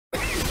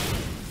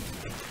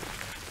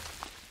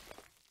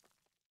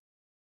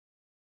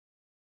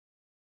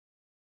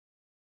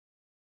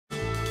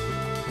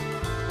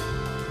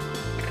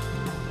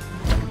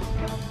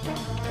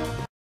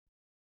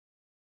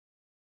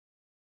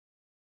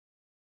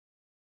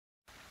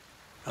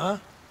Huh?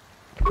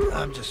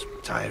 I'm just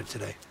tired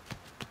today.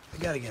 I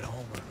gotta get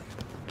home early.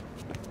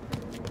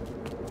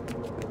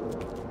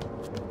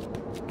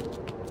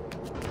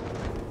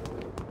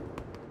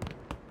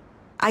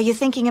 Are you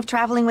thinking of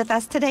traveling with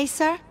us today,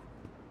 sir?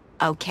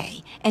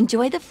 Okay,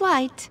 enjoy the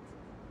flight.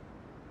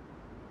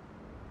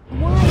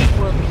 Why is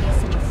world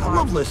peace such a I farce?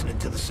 love listening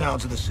to the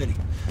sounds of the city.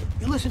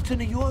 You listen to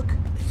New York,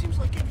 it seems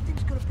like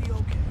everything's gonna be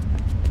okay.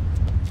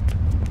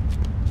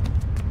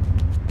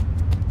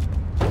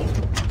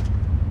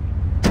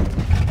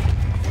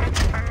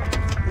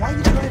 Why are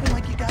you driving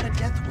like you got a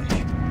death wish?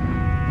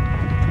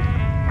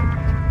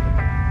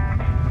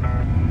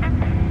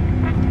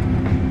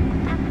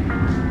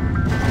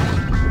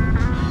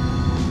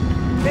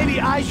 Maybe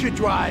I should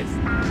drive.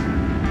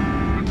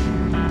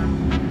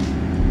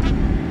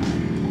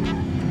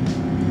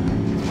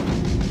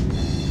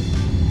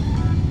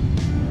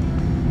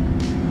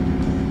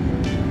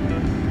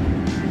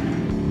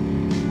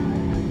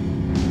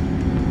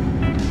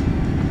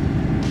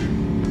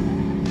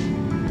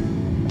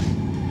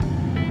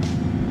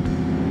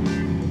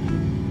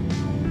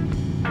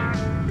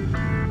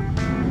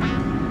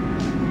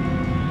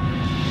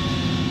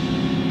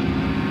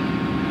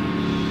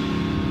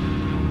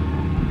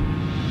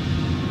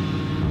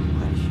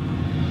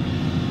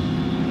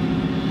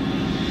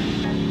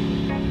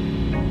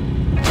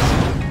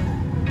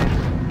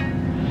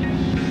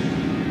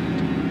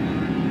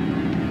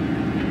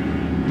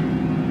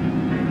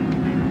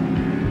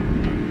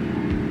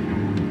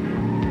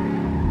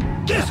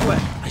 This way!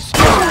 I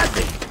scared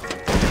me!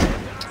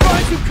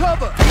 Find some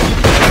cover!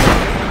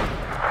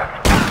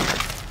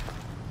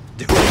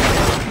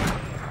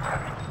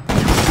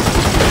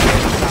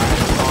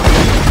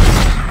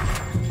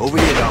 Over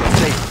here, dog.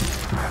 Safe.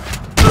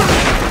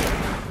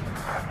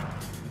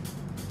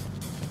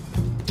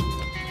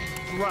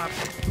 Drop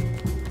it.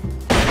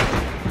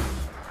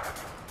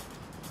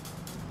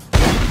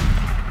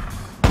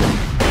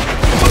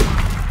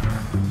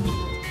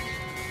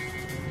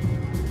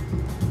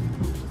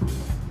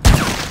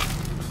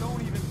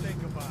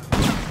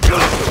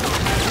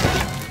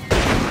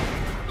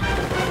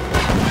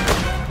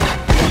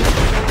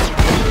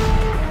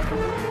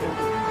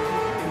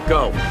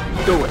 Go.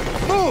 Do it.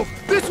 Move!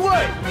 This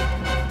way!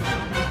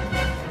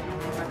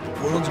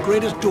 World's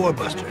greatest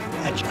doorbuster.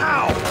 Catch.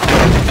 Ow!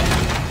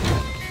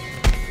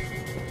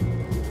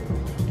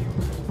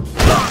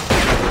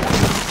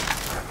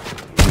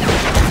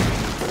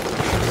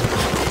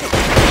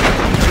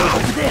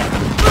 Over there!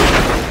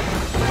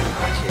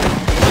 Watch it.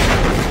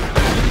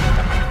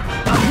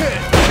 I'm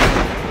hit!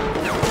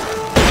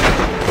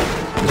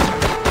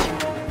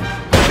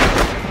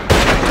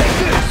 Take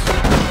this!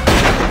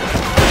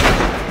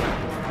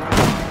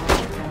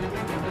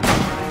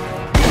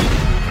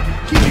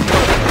 Keep it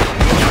going!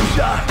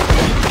 Shot!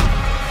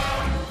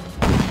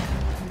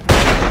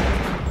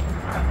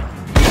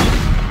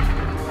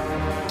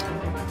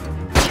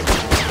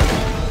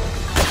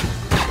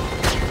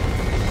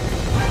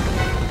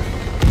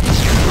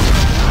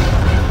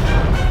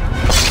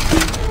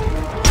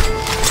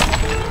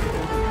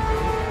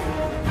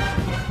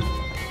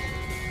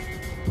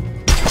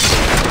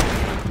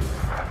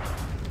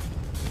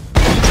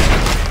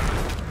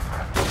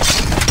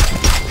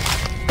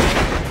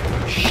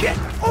 Shit!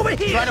 Over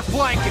here! Try to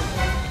flank him.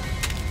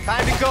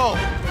 Time to go.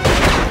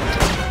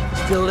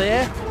 Still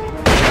there?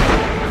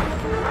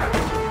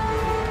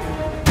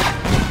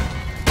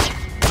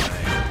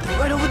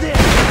 Right over there!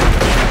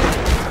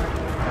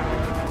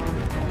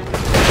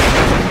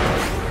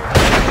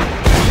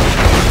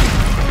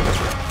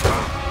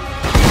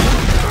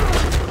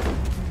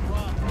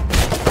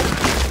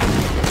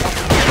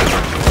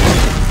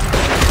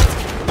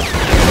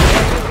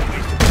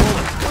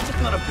 What's it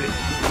gonna be?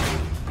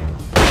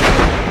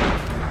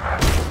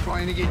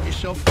 Trying to get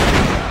yourself.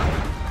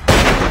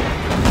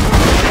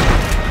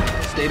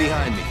 Stay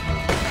behind me.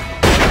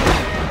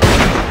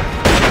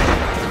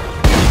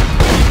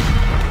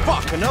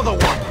 Fuck, another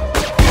one.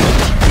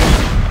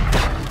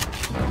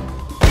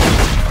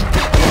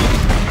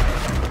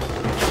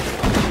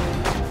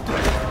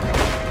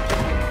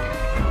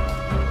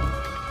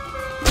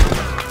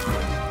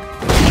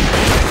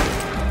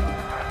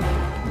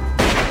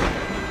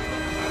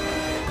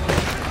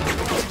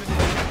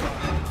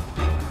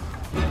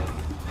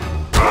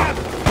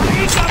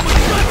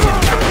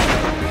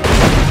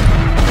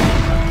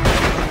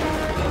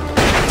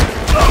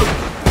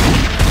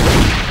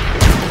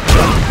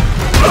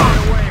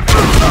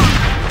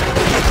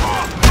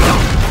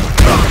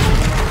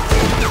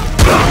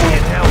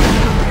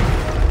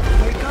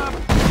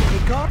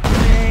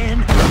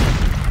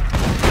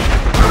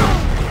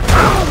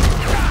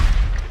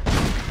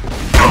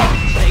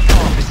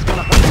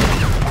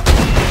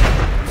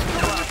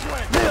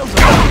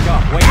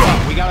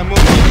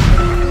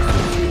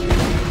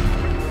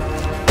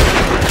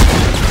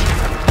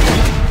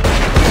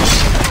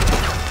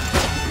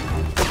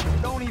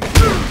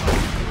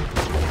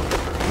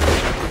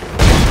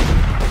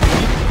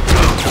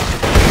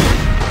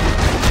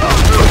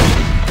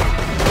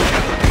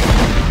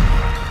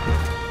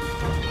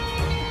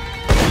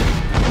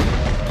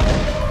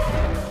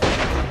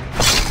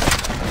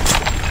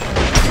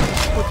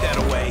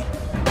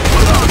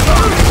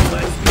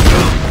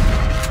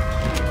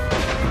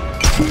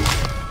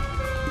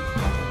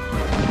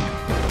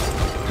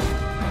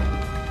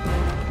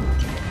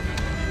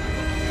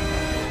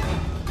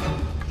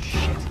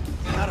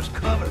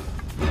 cover.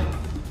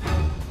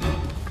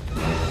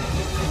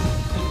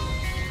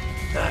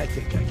 I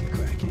think I can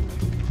crack it.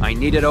 I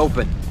need it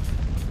open.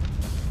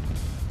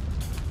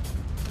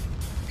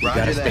 You Roger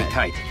gotta stay that.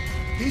 tight.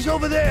 He's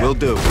over there. Will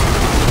do.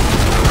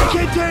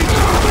 Can't take.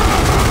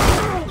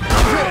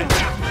 Red,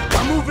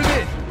 I'm moving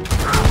in.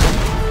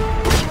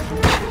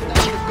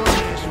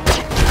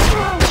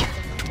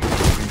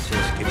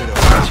 Princess, give it up.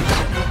 She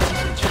sent a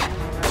message.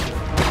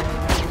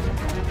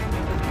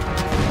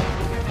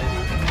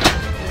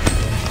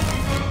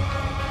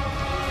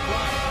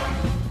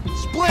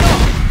 Split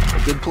up! A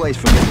good place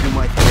for me to do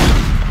my thing.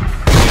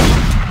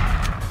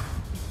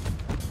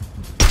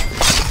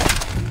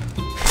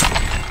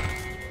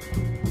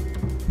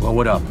 Blow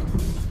it up.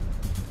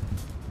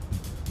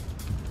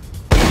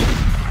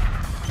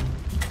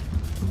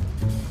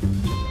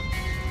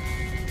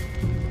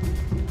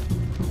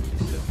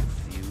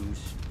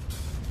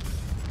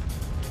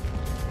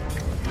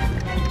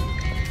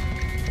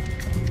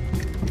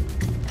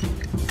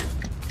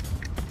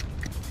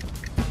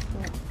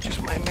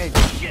 Just my mate.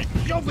 Shit,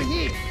 he's over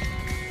here.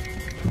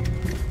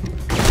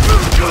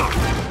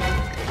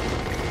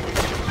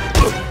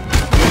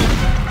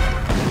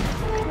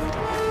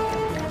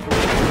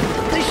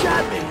 They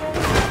shot me.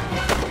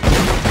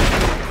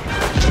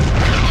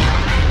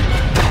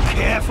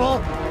 Careful.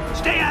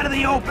 Stay out of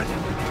the open.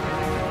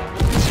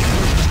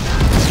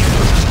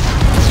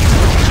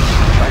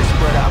 Try to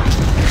spread out.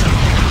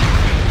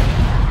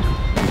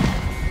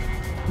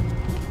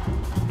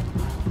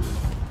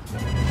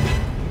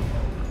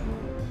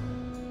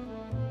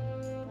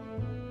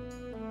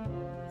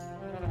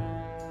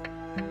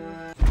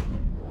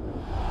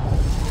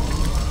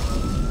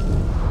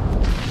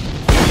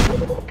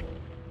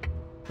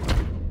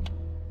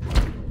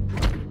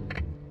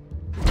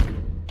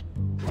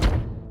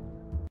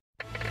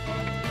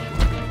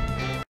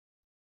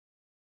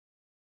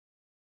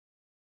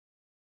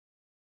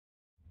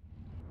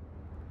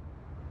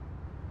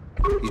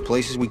 These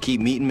places we keep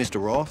meeting,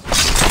 Mr. Roth?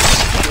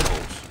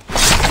 Shitholes.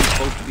 He's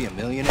supposed to be a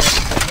millionaire?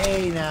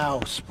 Hey now,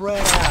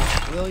 spread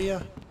out, will ya?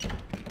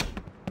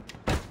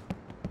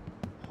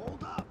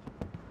 Hold up.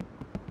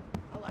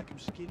 I like him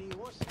skinny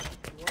or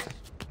skinny.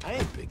 I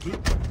ain't picky.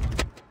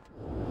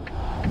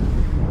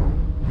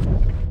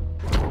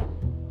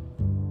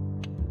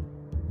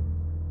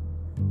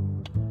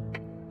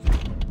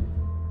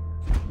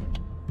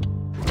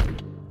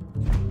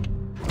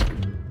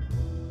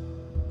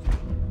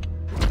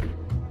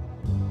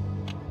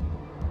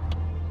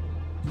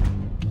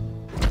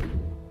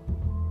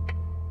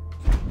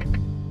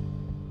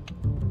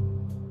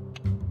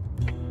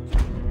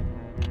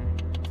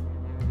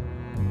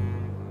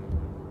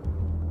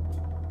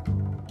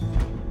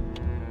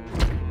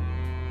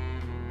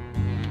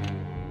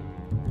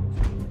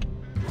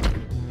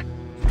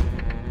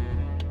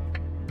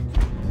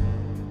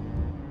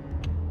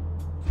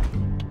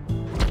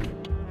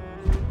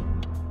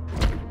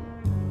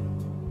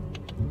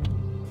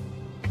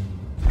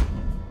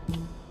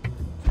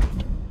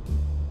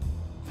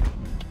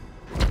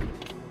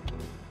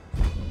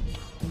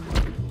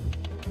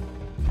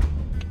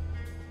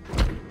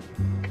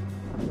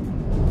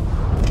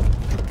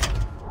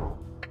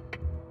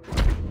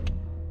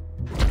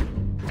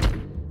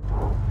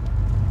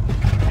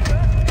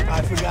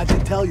 I forgot to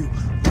tell you,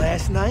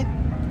 last night,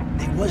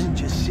 they wasn't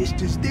just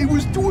sisters, they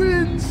was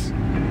twins!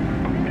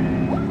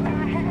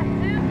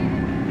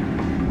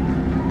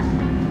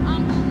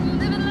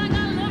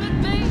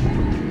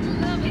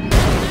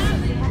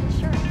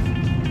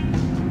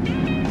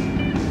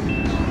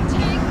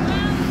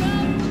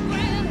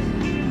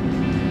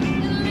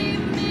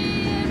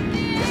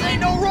 This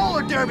ain't no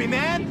roller derby,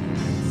 man!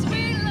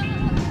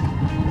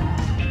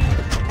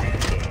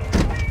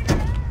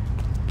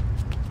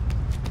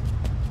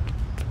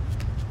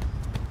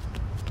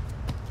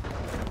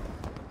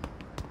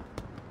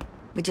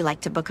 Would you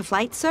like to book a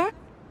flight, sir?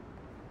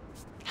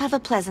 Have a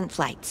pleasant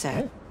flight,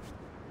 sir.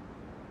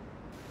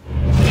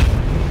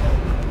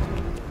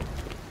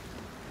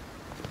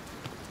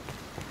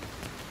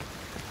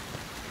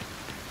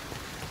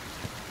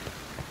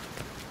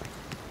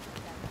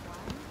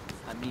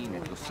 I mean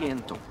it, lo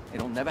siento.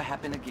 It'll never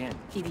happen again.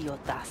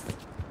 Idiotas.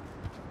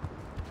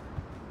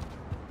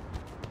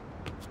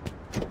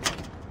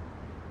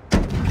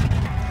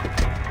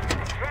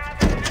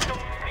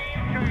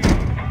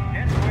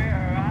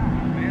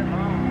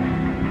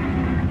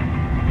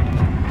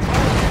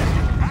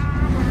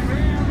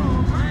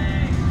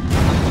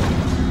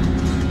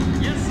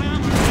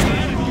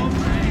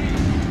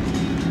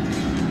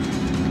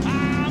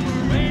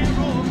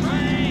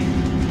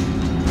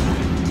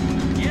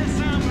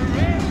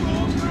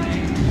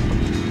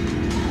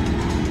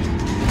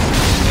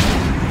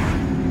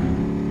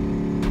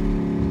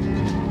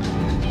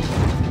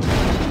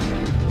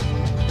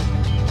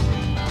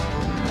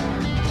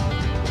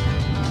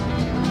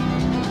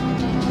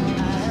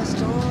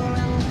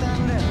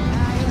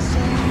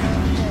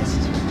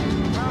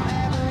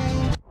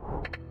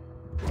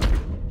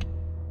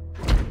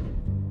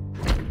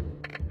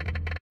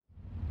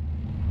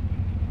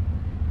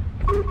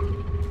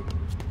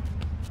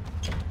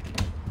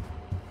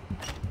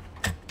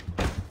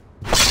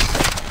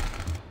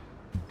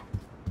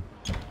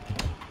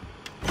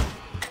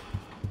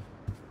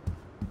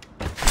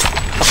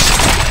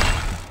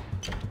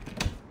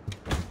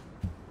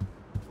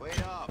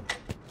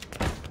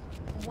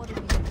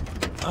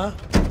 Huh?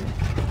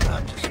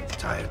 I'm just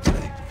tired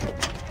today.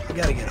 I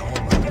gotta get home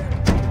earlier.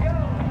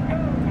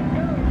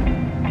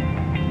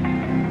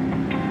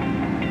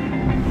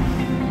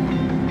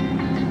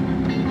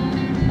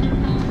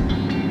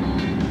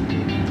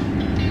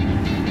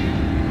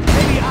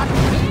 Maybe I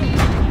can...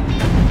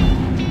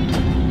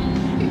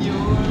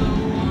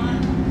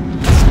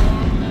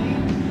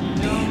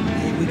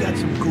 We got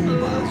some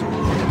goombas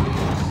over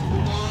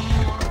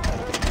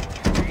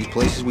there. These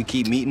places we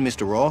keep meeting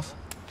Mr. Roth,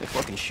 they're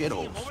fucking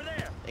shitholes.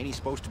 Ain't he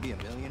supposed to be a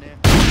millionaire?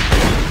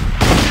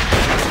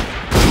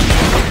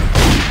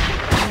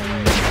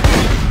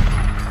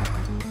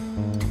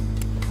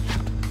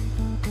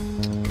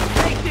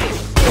 Take this!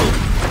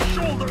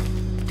 Shoulder!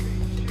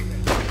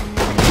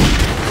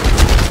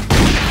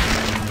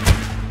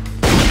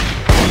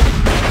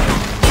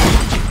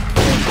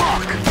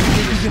 Fuck!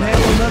 You can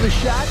handle another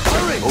shot?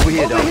 Hurry! Over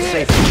here, Doc.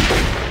 Safe. You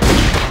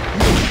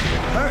don't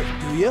get hurt,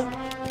 do you?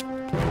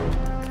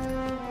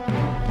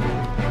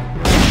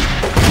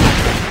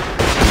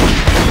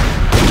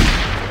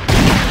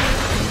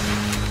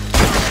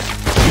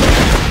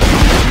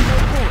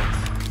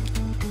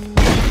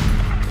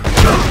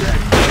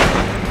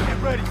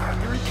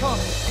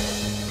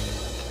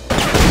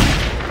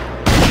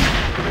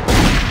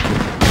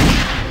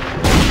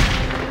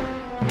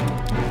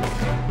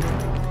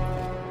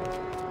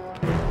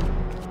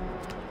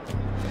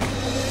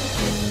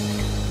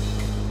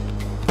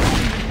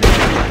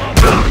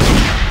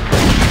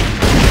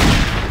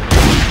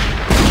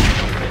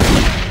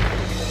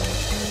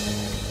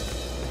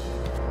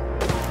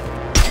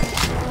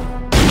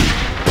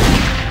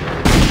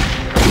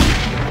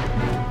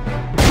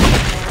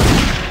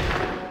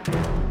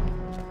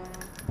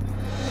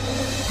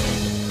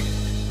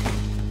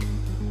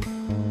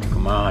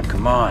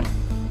 Come on.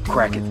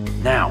 Crack it.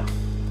 Now.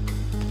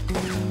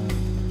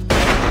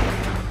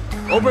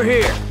 Over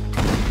here.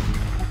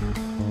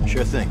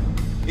 Sure thing.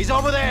 He's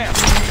over there.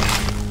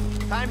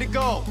 Time to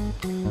go.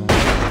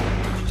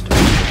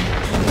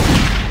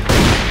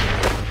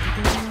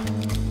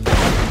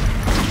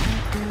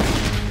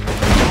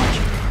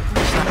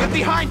 Get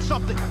behind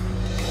something!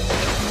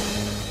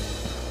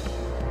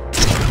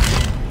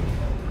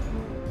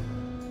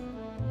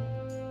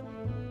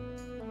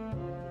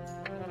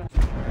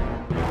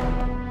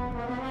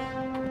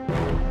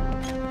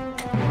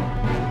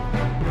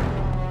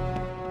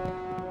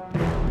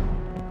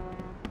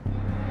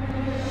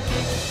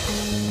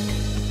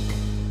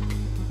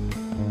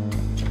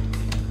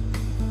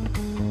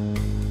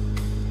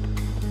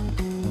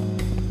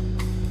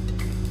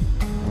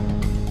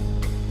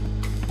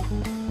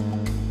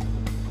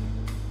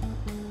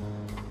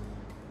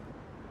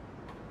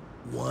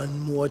 One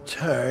more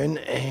turn,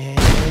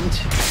 and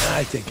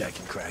I think I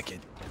can crack it.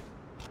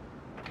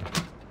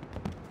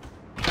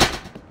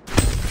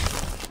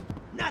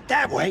 Not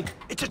that way!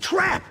 It's a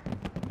trap!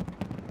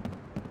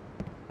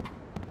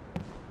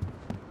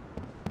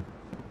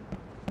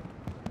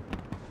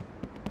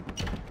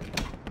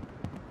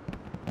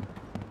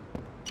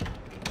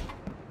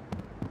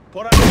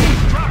 Por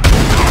ahí! Drop!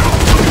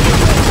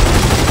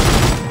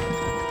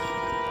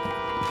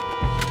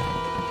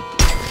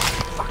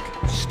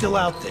 Fuck! Still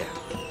out there.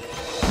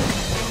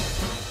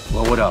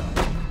 Blow it up.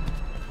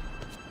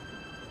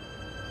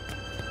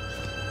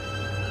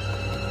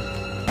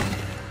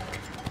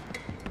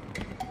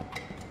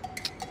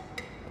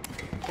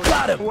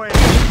 Got him!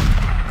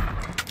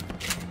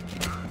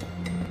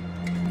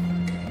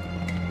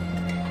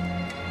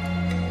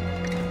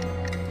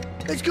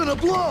 It's gonna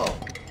blow!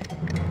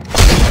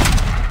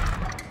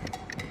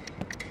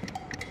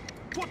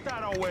 Put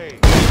that away!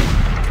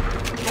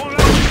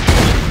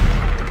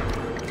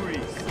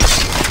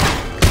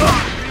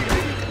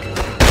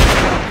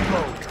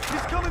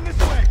 He's coming this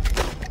way!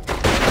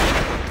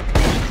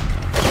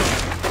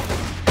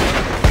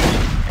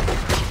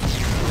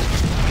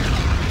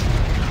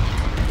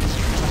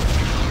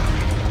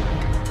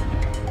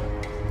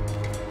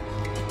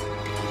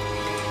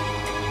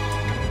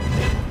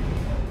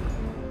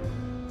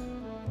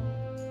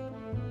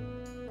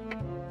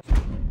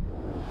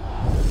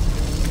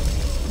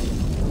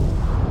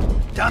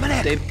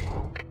 Dominic! Dave.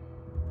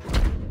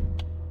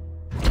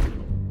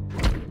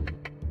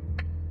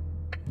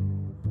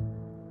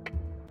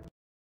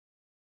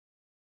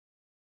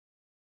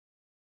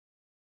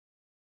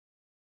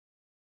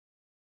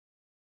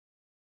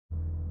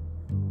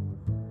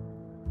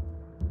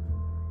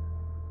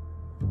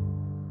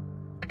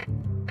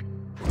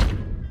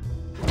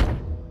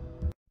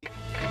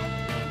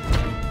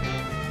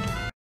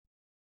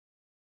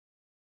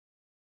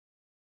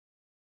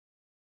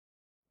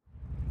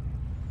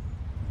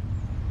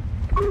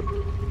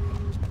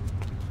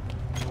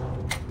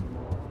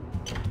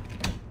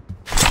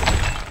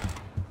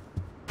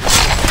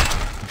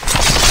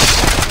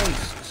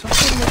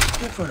 Something looks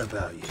different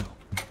about you.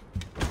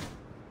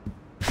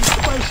 These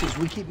places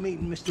we keep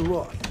meeting Mr.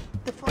 Roth.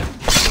 The fucking...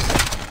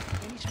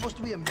 Ain't he supposed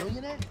to be a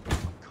millionaire?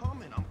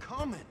 I'm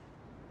coming.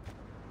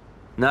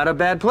 Not a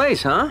bad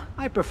place, huh?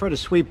 I prefer to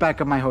sweep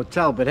back at my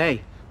hotel, but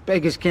hey,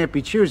 beggars can't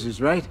be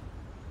choosers, right?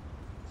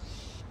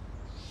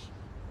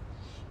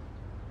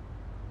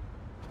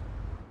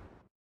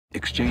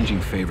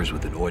 favors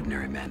with an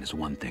ordinary man is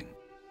one thing,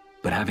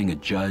 but having a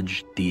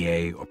judge,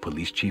 DA, or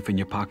police chief in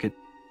your pocket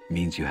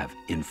means you have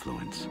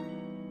influence.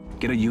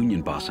 Get a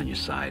union boss on your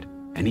side,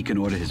 and he can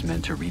order his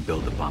men to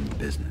rebuild the bombed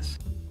business.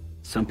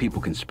 Some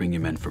people can spring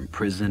your men from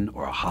prison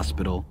or a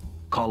hospital,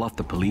 call off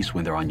the police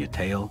when they're on your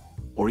tail,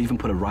 or even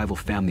put a rival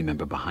family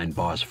member behind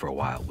bars for a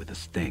while with a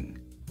sting.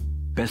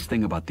 Best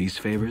thing about these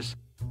favors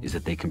is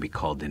that they can be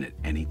called in at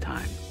any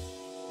time.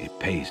 It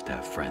pays to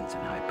have friends in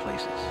high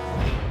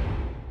places.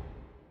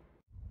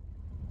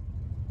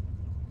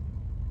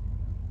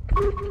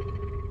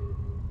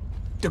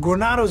 The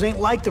Granados ain't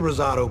like the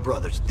Rosado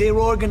brothers. They're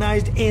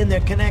organized and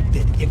they're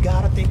connected. You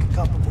gotta think a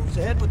couple moves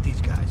ahead with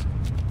these guys.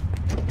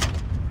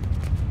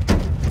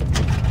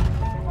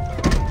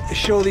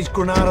 Show these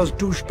Granados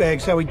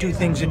douchebags how we do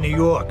things in New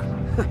York.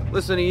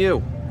 Listen to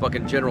you,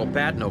 fucking General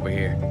Patton over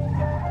here.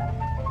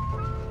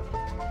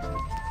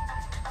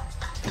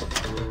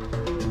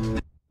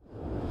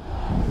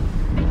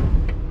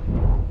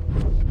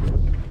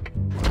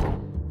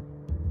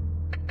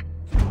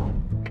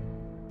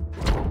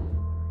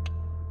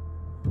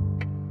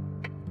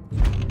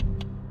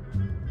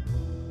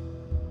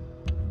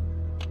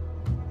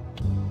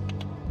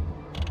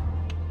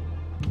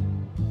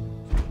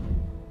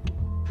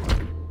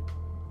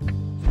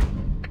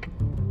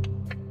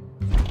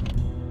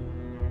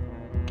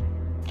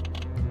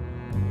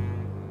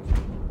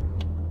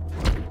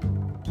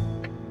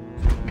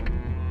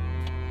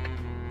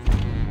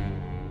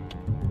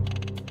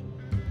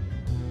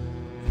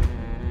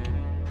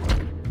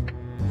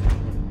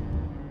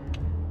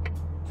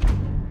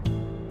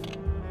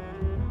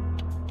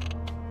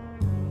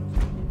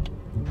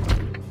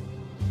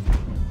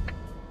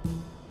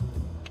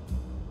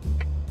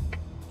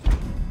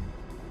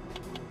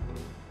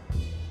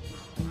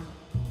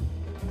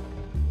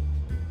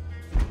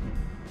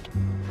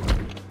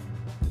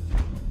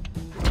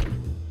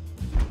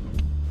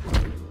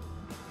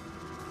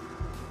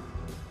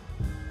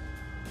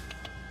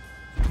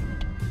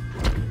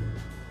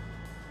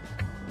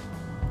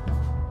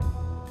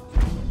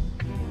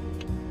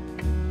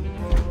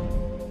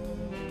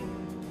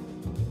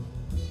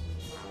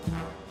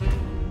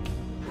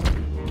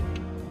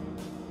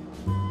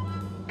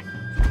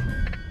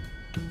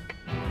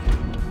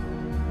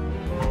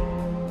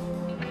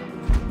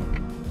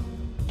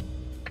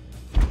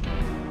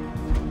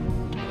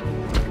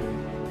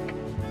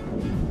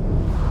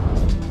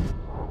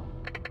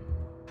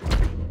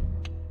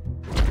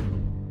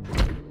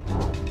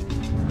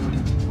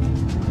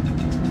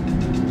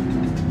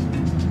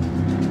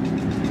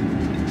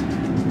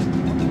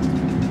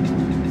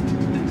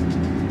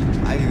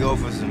 Go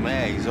for some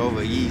eggs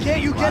over easy.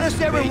 Can't you get us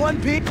there in one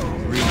piece?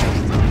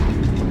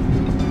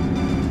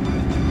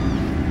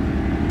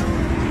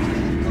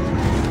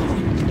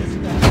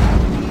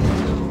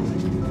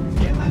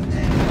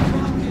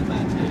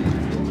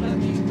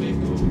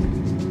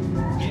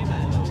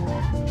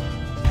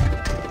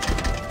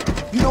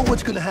 You know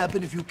what's gonna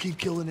happen if you keep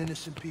killing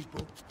innocent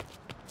people?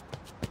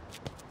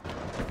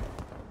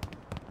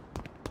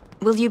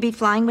 Will you be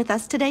flying with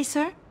us today,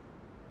 sir?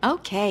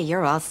 Okay,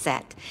 you're all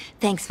set.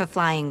 Thanks for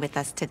flying with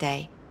us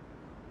today.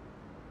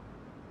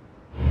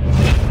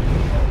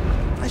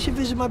 I should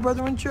visit my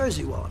brother in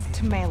Jersey while I'm here.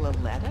 To mail a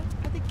letter?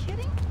 Are they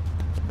kidding?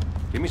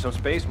 Give me some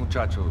space,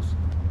 muchachos.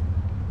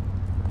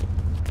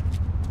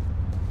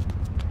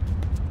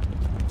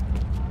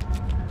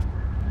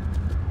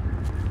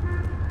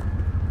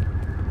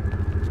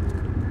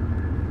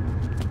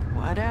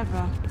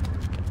 Whatever.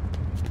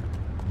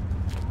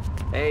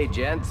 Hey,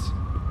 gents.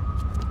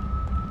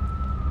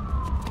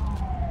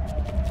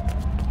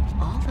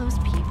 All those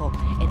people,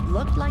 it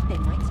looked like they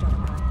might start a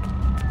riot.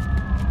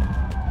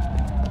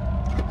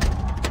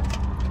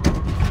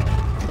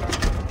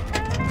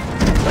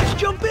 Let's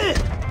jump in!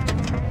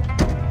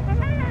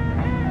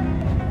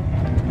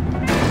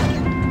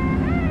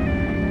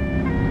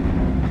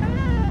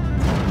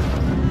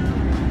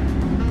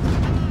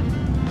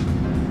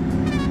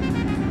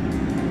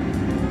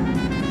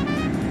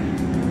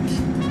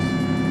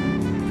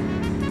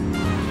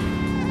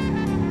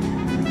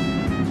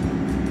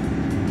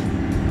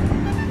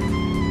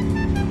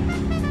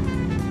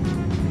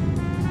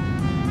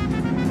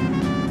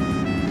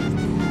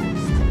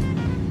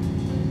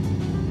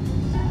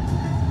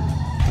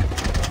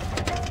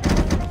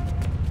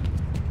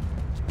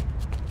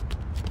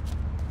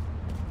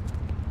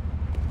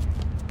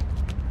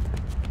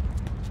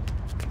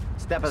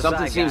 Step aside,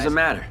 Something seems the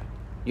matter.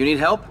 You need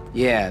help?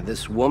 Yeah,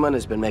 this woman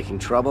has been making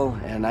trouble,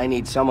 and I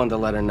need someone to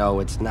let her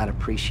know it's not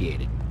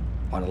appreciated.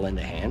 Want to lend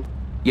a hand?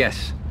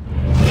 Yes.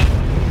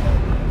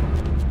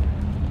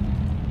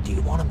 Do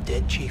you want him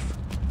dead, Chief?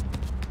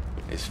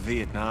 This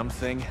Vietnam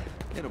thing,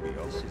 it'll be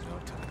over in no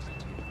time.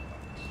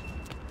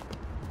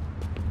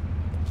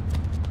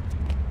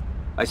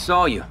 I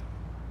saw you.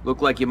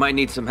 Look like you might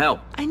need some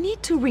help. I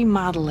need to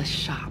remodel a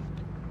shop.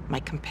 My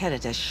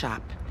competitor's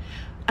shop.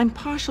 I'm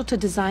partial to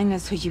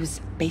designers who use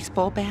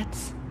baseball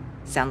bats.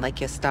 Sound like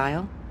your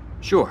style?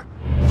 Sure.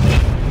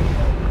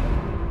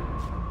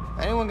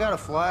 Anyone got a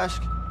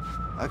flask?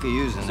 I could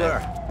use it.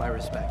 Sir, my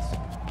respects.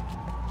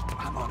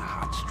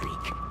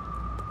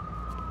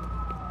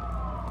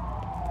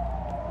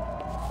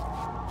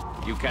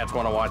 You cats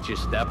want to watch your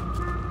step?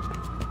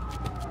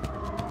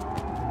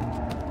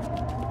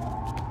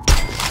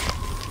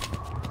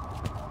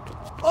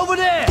 Over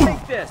there!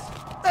 Take this.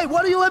 Hey,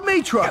 why don't you let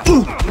me try?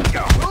 Move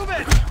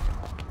it!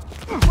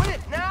 Put it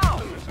now!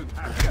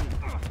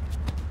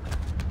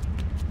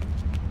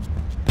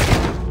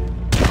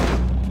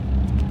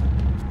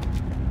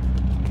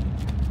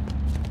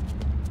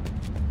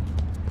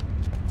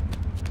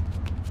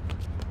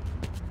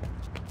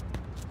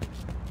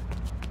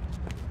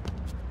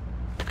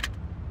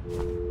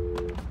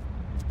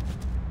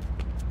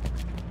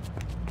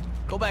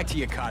 Go back to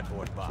your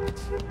cardboard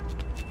box.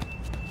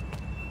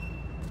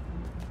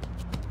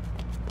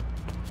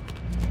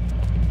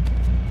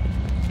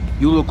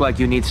 You look like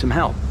you need some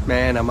help.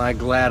 Man, am I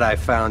glad I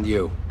found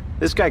you.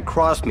 This guy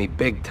crossed me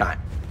big time.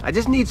 I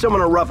just need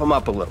someone to rough him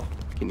up a little.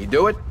 Can you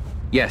do it?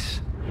 Yes.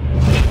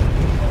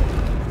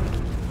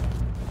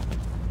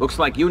 Looks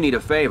like you need a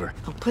favor.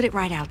 I'll put it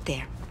right out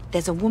there.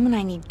 There's a woman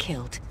I need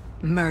killed.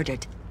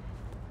 Murdered.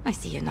 I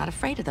see you're not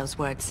afraid of those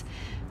words.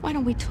 Why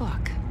don't we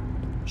talk?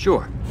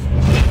 Sure.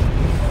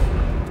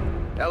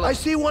 I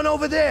see one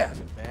over there.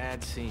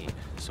 Bad scene.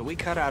 So we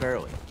cut out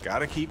early.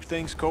 Gotta keep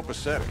things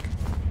copacetic.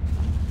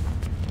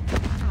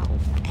 Wow,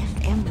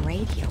 FM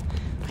radio.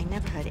 I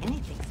never heard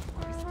anything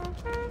so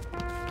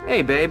worse.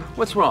 Hey, babe,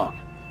 what's wrong?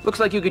 Looks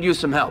like you could use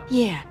some help.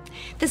 Yeah,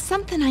 there's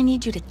something I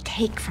need you to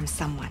take from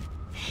someone.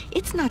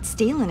 It's not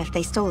stealing if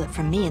they stole it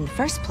from me in the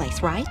first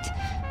place, right?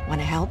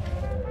 Wanna help?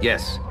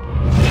 Yes.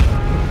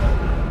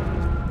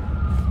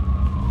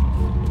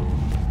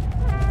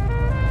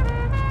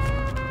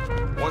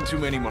 One too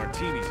many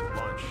martinis at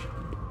lunch.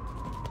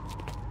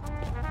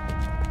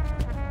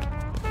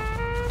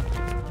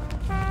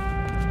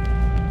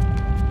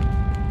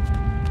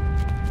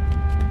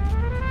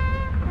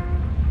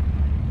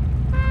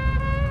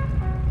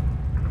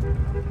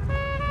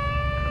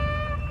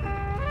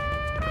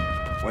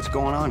 What's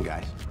going on,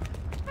 guys?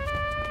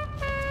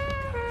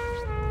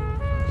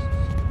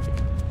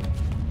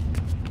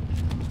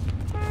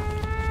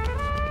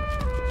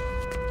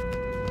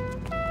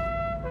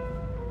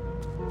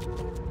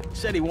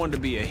 Said he wanted to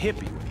be a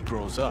hippie when he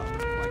grows up.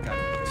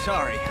 Like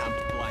sorry, I'm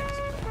blind as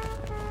a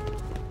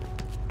bat.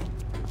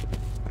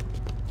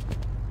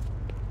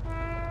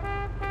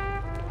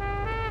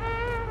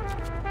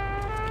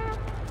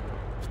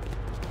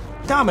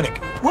 Dominic,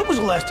 when was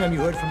the last time you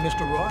heard from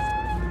Mr. Roth?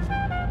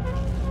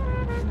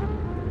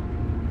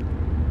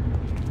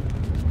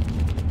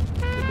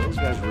 Did those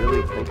guys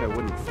really think I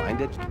wouldn't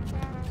find it?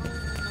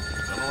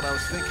 Don't know what I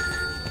was thinking.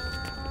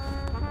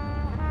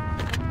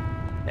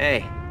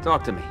 Hey,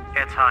 talk to me.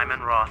 It's Hyman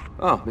Roth.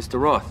 Oh, Mr.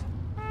 Roth.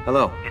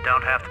 Hello. You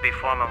don't have to be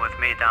formal with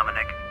me,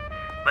 Dominic.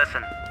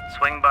 Listen,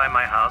 swing by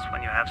my house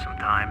when you have some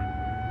time.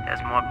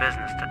 There's more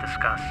business to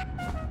discuss.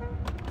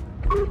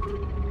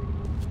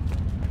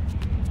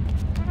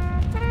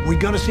 We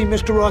gonna see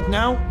Mr. Roth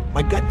now?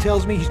 My gut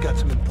tells me he's got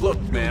some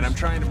important Look, man, I'm news.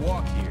 trying to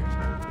walk here.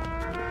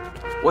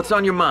 What's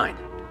on your mind?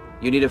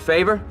 You need a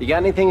favor? You got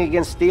anything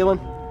against stealing?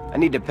 I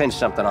need to pinch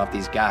something off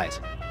these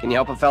guys. Can you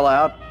help a fella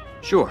out?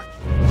 Sure.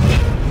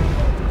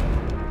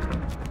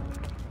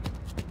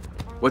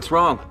 What's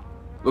wrong?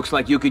 Looks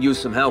like you could use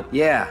some help.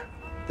 Yeah.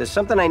 There's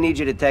something I need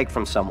you to take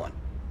from someone.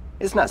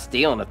 It's not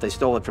stealing if they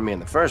stole it from me in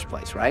the first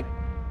place, right?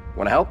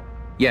 Wanna help?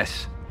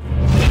 Yes.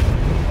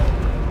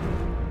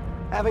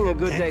 Having a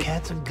good That day.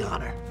 cat's a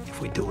goner,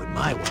 if we do it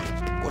my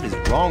way. What is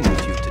wrong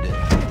with you today?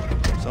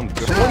 Some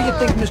girl... So what do you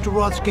think Mr.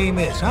 Roth's game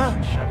is, huh?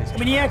 I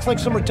mean, he acts like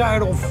some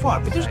retired old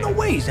fuck, but there's no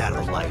way he's out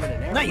of the life.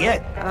 Not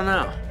yet. I don't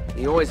know.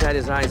 He always had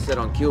his eyes set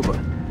on Cuba.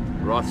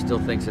 Roth still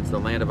thinks it's the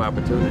land of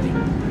opportunity.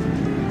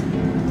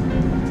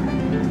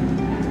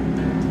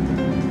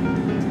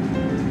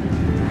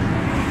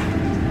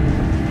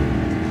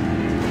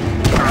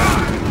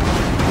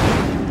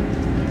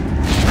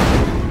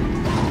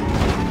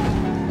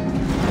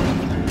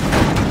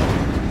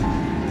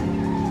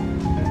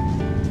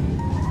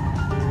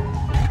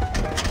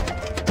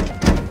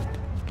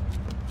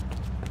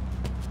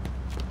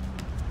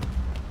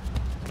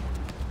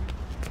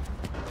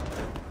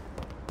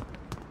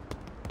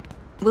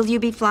 Will you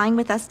be flying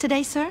with us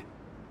today, sir?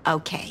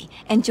 Okay,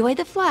 enjoy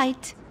the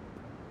flight.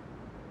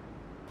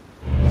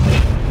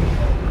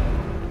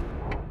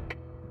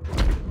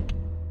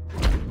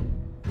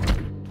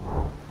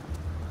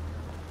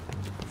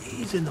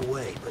 He's in the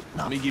way, but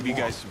not Let me give you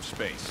long. guys some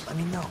space. Let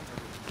me know.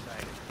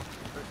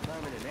 First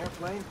time in an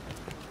airplane?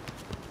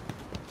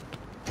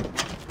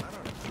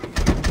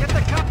 Get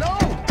the cop! No!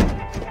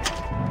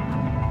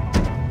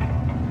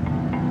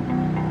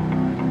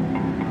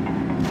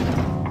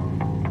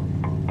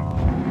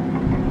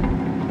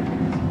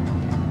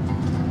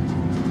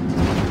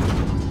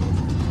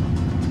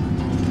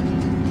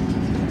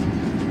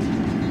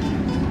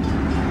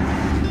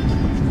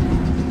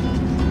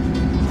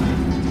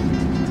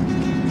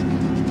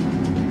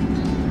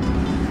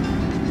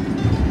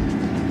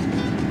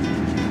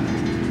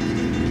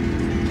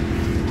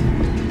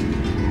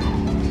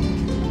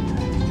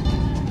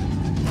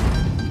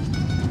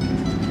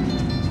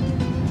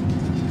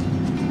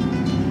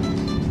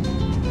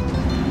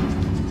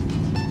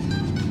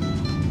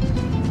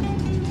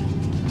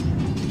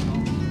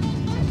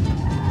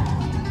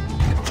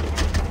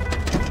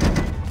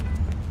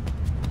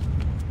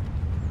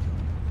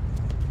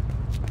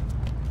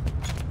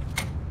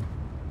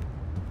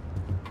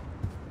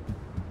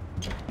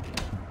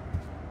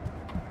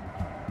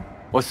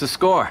 What's the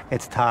score?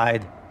 It's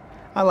tied.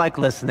 I like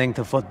listening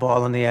to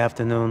football in the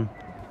afternoon.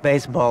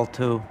 Baseball,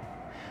 too.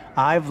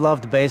 I've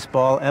loved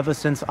baseball ever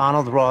since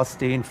Arnold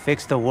Rothstein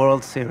fixed the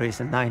World Series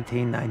in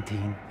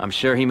 1919. I'm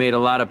sure he made a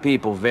lot of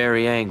people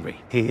very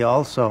angry. He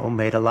also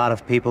made a lot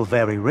of people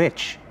very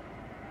rich.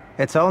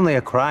 It's only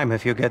a crime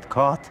if you get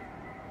caught.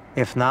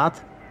 If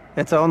not,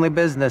 it's only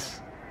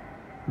business.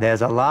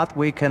 There's a lot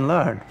we can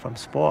learn from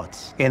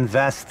sports.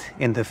 Invest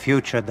in the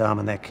future,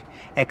 Dominic.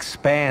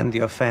 Expand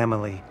your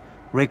family.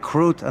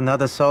 Recruit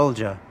another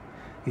soldier.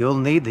 You'll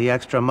need the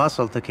extra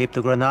muscle to keep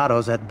the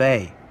Granados at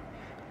bay.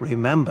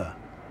 Remember,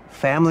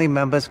 family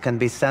members can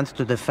be sent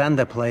to defend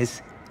a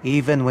place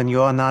even when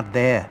you're not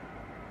there.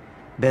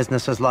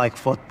 Business is like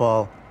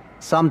football.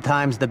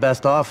 Sometimes the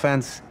best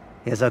offense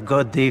is a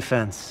good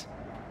defense.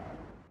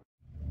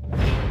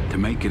 To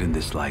make it in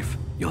this life,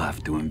 you'll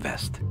have to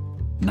invest.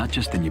 Not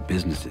just in your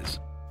businesses,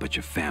 but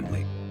your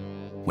family.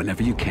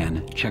 Whenever you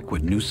can, check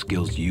what new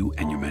skills you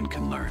and your men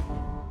can learn.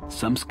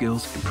 Some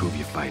skills improve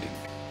your fighting,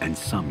 and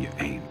some your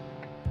aim.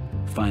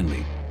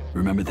 Finally,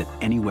 remember that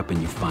any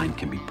weapon you find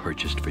can be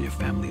purchased for your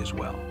family as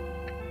well.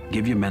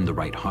 Give your men the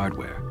right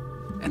hardware,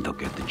 and they'll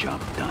get the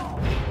job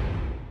done.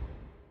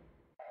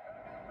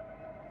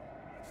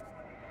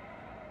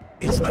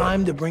 It's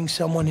time to bring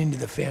someone into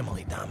the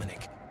family,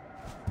 Dominic.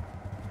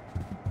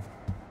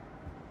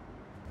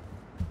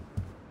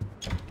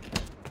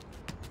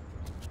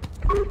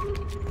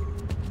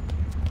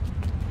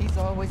 He's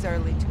always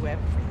early to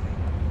everything.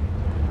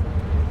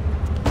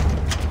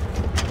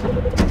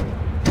 If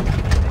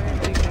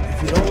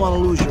you don't want to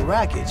lose your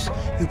rackets,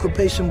 you could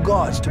pay some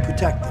guards to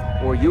protect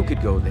them. Or you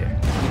could go there,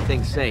 keep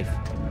things safe.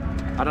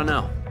 I don't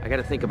know. I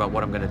gotta think about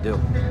what I'm gonna do.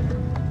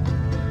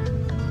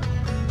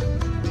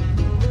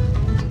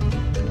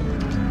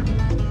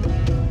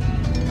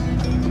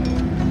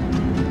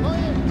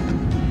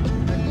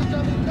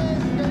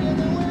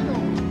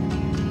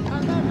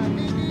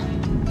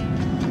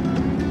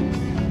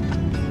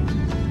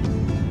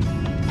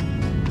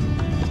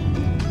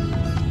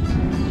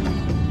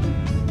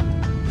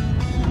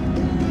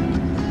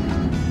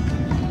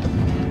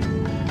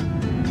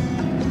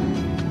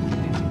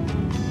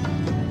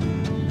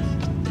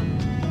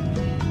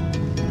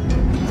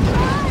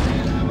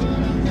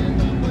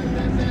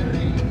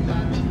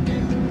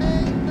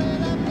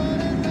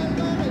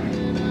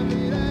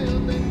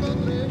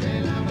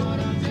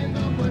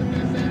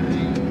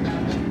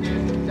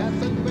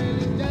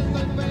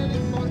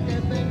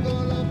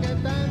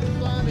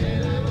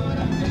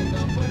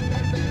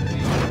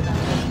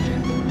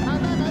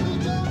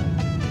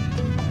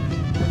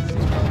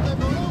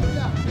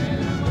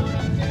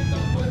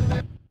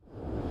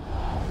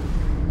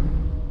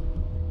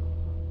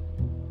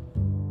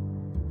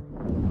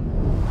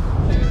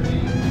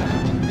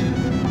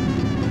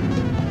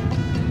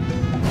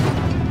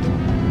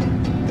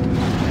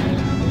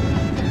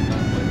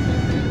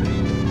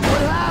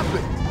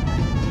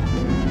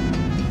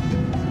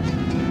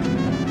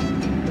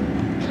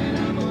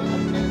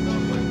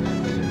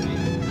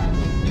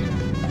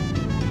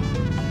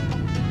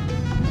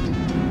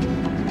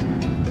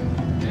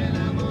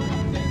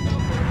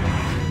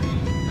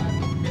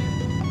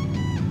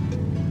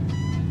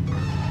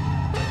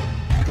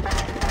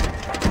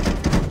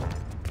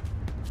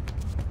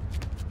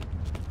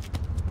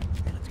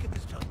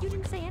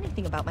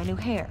 About my new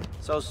hair.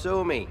 So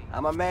sue me.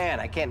 I'm a man.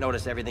 I can't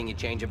notice everything you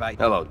change about...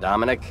 Hello,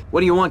 Dominic. What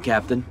do you want,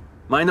 Captain?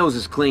 My nose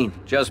is clean.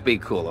 Just be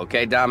cool,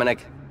 okay,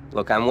 Dominic?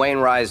 Look, I'm Wayne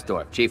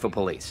Rysdorf, Chief of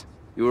Police.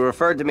 You were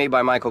referred to me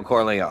by Michael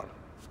Corleone.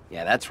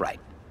 Yeah, that's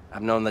right.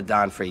 I've known the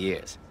Don for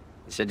years.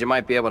 He said you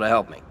might be able to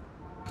help me.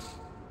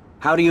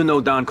 How do you know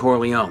Don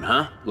Corleone,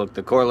 huh? Look,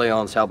 the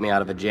Corleones helped me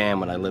out of a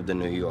jam when I lived in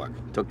New York.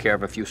 Took care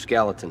of a few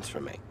skeletons for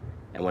me.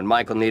 And when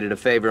Michael needed a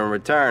favor in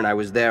return, I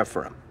was there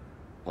for him.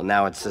 Well,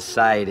 now it's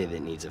society that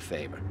needs a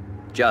favor.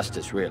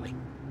 Justice, really.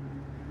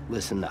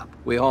 Listen up.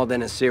 We hauled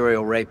in a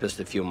serial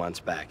rapist a few months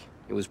back.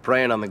 He was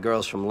preying on the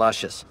girls from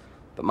Luscious.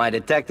 But my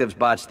detectives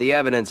botched the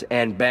evidence,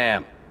 and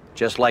bam!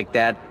 Just like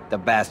that, the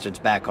bastard's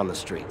back on the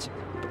streets.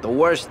 But the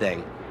worst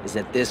thing is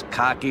that this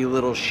cocky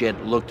little shit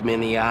looked me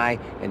in the eye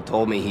and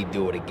told me he'd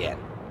do it again.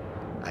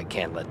 I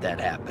can't let that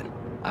happen.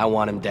 I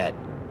want him dead.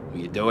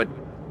 Will you do it?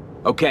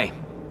 Okay,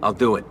 I'll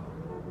do it.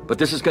 But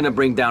this is gonna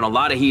bring down a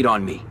lot of heat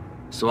on me.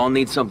 So I'll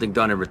need something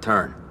done in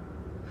return.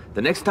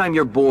 The next time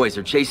your boys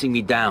are chasing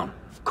me down,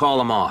 call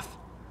them off.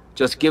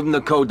 Just give them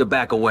the code to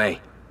back away.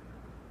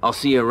 I'll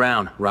see you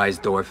around,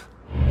 Rysdorf.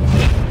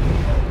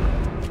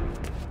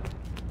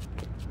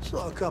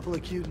 Saw a couple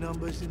of cute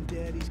numbers in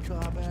Daddy's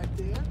car back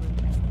there.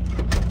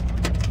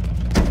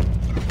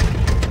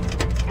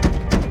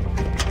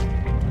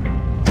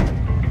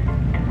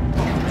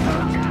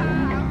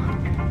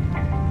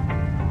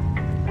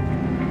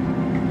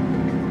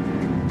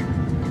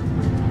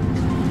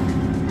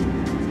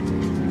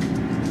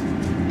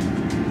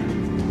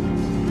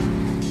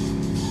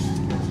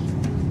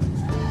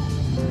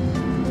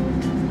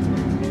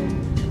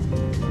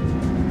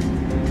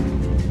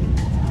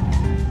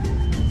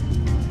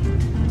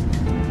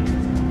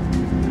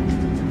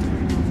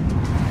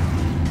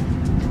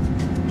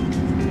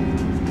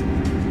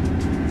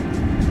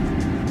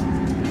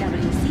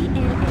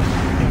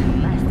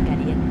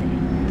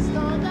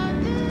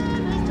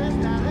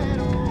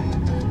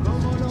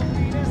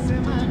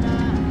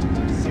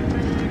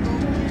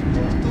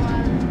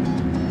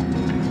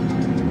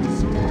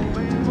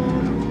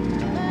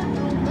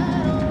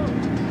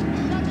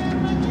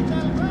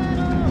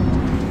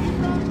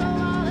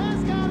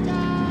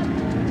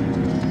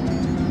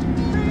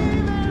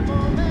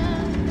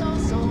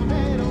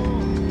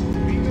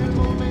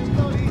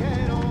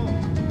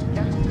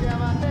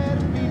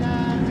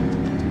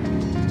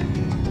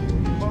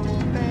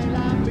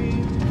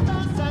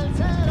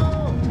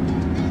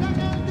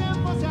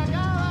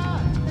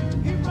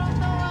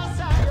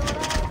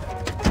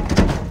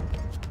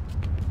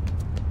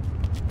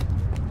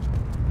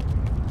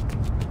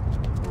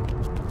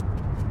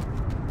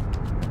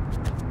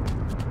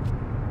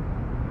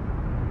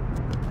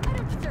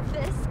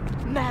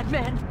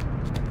 man.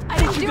 I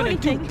didn't do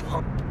anything.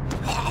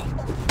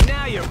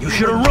 Now you're... You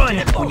should have run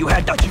when you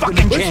had the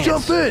fucking chance.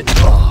 Let's jump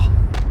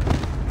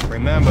in.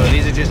 Remember,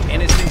 these are just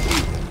innocent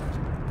people.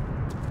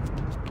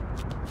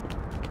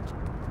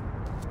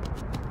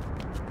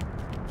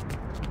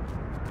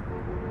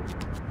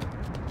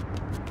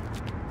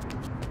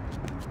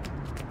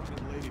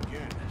 Late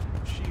again.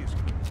 She is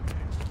gonna be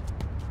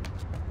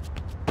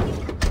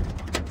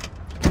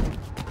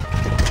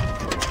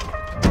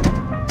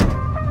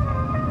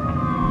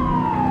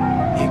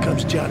Here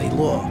comes Johnny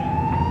Law.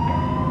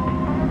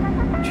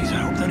 Jeez, I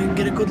hope they didn't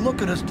get a good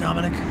look at us,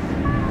 Dominic.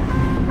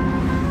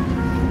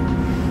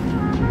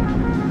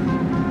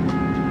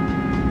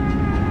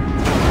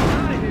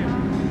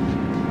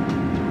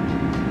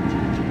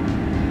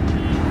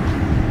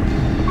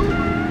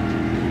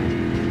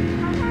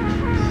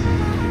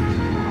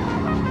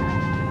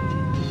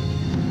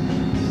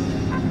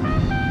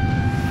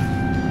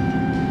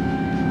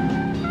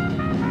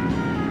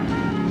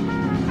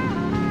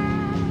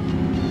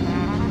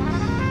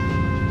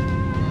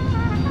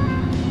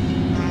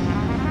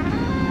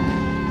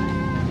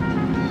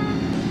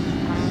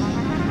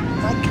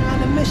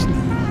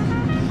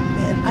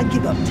 I'd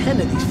give up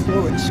 10 of these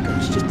Florida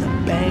skirts just to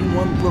bang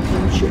one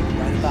Brooklyn chick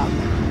right about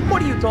now.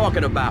 What are you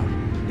talking about?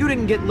 You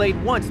didn't get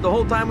laid once the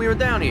whole time we were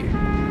down here.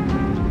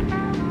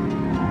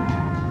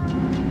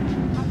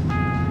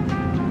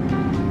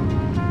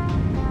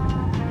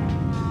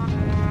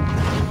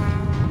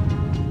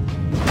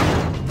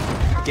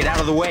 Get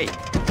out of the way.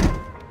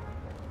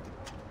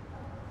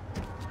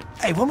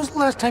 Hey, when was the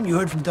last time you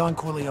heard from Don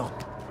Corleone?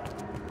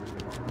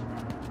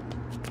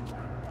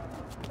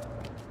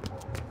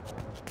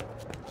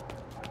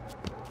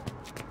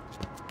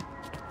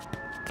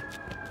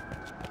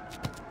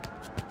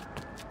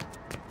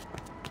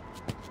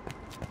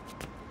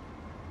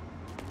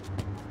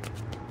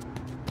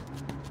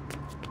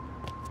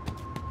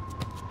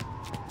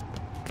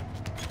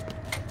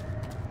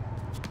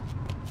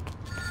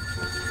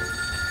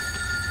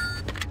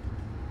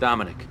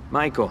 Dominic,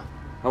 Michael,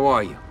 how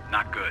are you?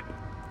 Not good.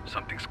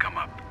 Something's come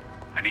up.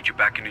 I need you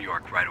back in New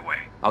York right away.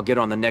 I'll get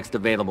on the next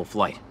available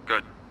flight.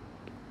 Good.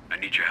 I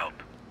need your help.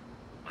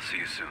 I'll see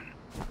you soon.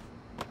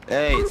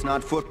 Hey, it's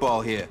not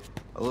football here.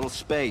 A little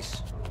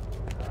space.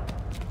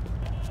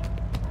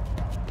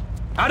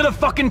 Out of the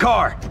fucking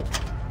car!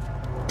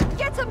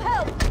 Get some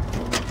help!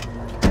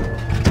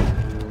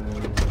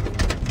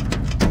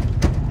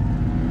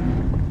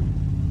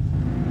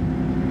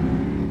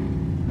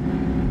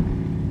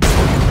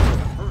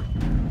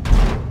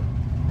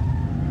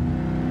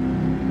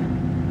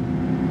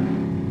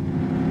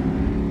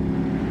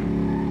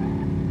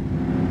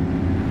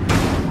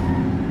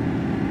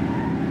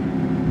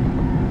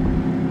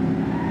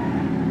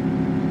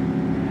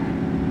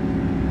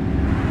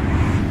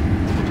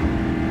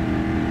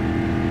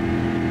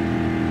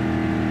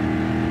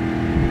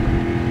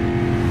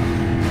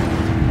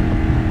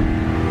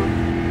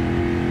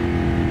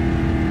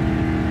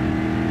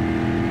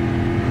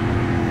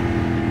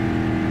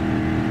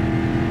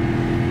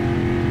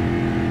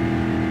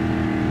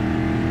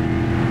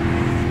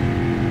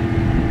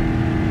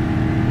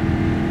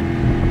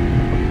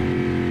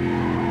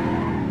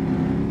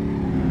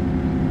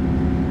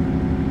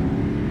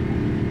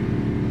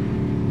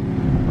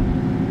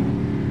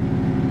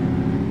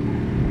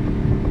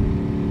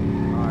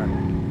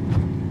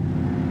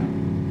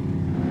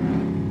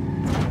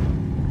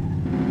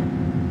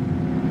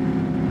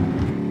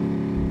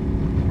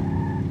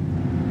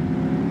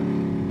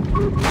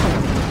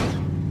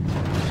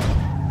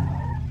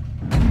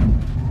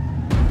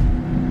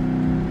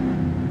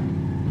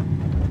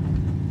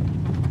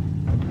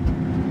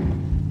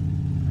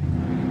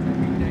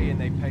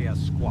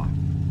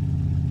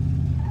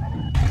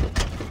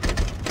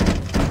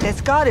 There's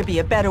gotta be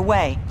a better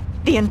way.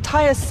 The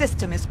entire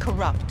system is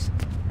corrupt.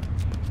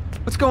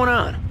 What's going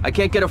on? I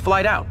can't get a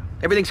flight out.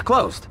 Everything's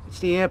closed. It's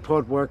the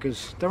airport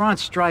workers. They're on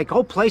strike.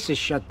 Whole place is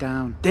shut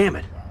down. Damn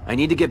it. I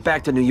need to get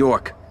back to New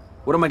York.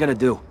 What am I gonna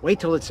do? Wait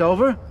till it's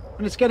over?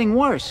 And it's getting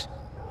worse.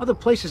 Other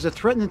places are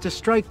threatening to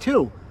strike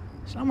too.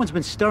 Someone's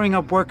been stirring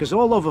up workers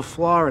all over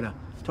Florida.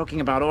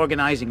 Talking about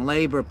organizing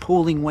labor,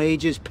 pooling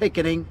wages,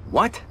 picketing.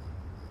 What?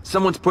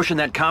 Someone's pushing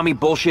that commie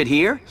bullshit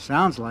here?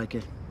 Sounds like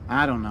it.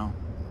 I don't know.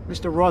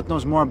 Mr. Roth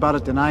knows more about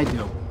it than I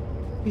do.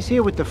 He's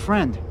here with a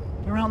friend.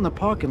 They're out in the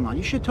parking lot.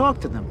 You should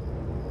talk to them.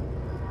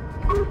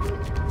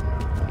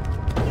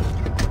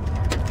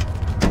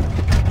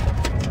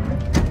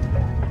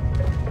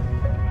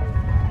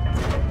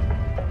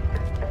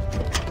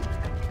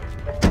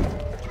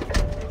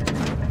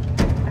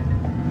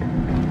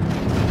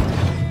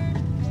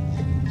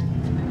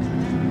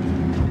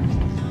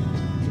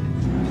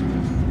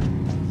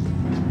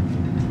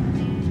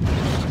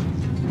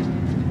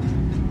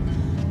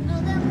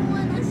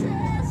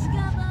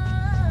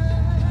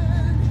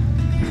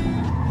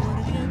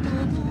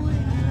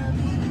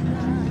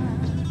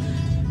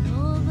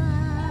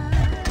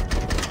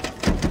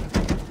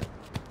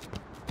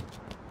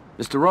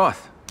 Mr.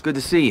 Roth, good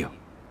to see you.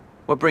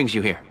 What brings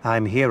you here?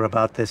 I'm here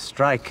about this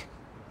strike.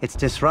 It's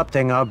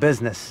disrupting our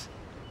business.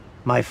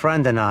 My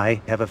friend and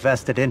I have a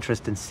vested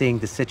interest in seeing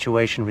the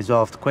situation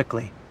resolved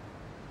quickly.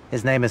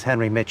 His name is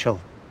Henry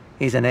Mitchell.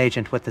 He's an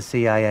agent with the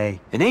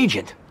CIA. An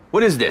agent?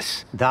 What is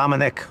this?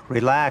 Dominic,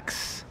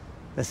 relax.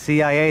 The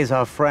CIA's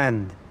our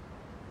friend.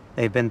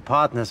 They've been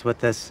partners with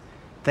this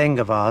thing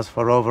of ours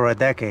for over a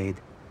decade.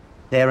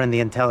 They're in the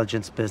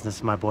intelligence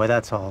business, my boy,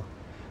 that's all.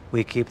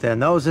 We keep their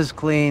noses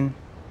clean,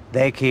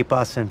 they keep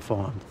us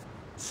informed.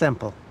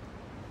 Simple.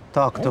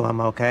 Talk to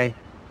them, okay?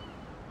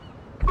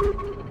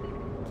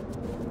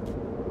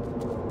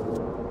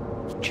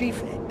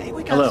 Chief, hey,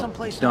 we got Hello,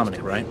 someplace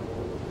Dominic, right?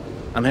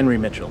 I'm Henry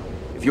Mitchell.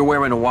 If you're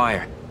wearing a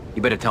wire,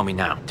 you better tell me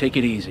now. Take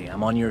it easy.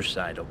 I'm on your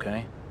side,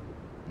 okay?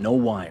 No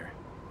wire.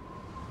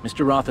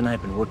 Mr. Roth and I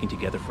have been working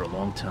together for a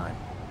long time.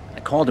 I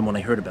called him when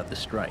I heard about the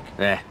strike.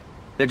 They're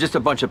just a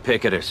bunch of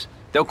picketers.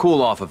 They'll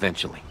cool off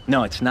eventually.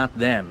 No, it's not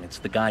them. It's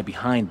the guy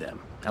behind them.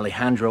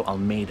 Alejandro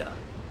Almeida.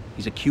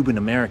 He's a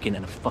Cuban-American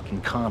and a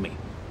fucking commie.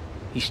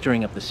 He's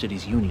stirring up the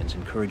city's unions,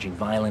 encouraging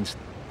violence.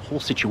 The whole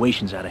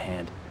situation's out of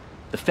hand.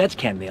 The feds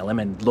can't nail him,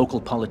 and local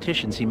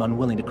politicians seem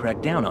unwilling to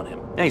crack down on him.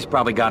 He's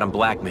probably got him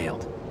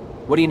blackmailed.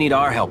 What do you need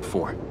our help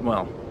for?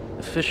 Well,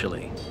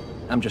 officially,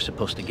 I'm just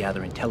supposed to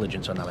gather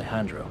intelligence on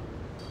Alejandro.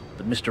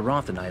 But Mr.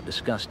 Roth and I have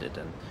discussed it,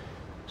 and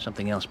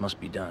something else must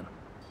be done.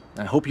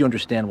 I hope you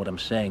understand what I'm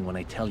saying when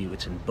I tell you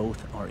it's in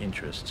both our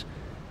interests.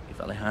 If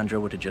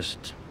Alejandro were to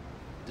just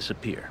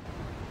disappear.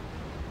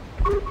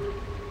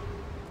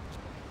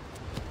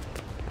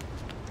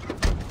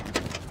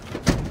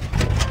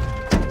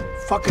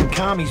 Fucking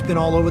commies been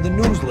all over the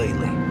news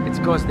lately. It's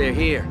 'cause they're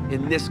here,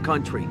 in this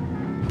country.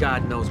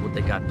 God knows what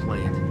they got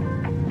planned.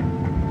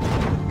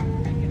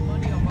 Making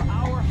money off of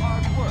our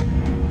hard work.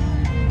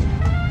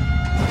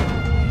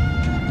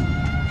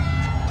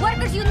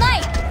 Workers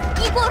unite!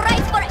 Equal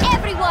rights for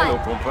everyone! Hello,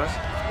 compas.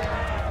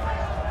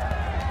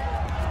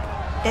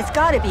 There's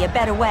gotta be a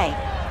better way.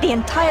 The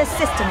entire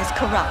system is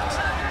corrupt.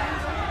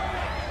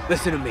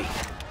 Listen to me.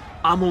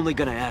 I'm only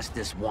gonna ask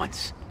this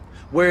once.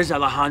 Where's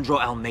Alejandro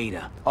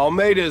Almeida?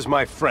 Almeida is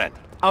my friend.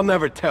 I'll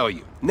never tell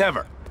you.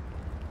 Never.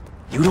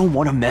 You don't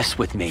want to mess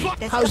with me.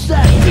 How's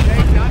that?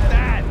 Hey, not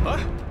that. Huh?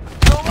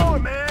 Come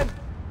on, man.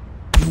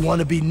 You want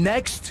to be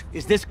next?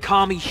 Is this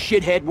commie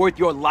shithead worth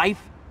your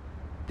life?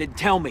 Then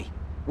tell me,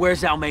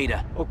 where's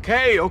Almeida?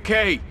 Okay,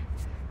 okay.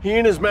 He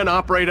and his men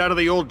operate out of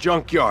the old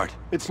junkyard.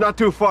 It's not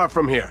too far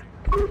from here.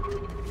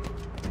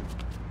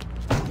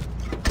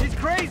 He's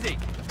crazy!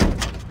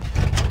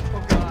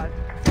 Oh, God.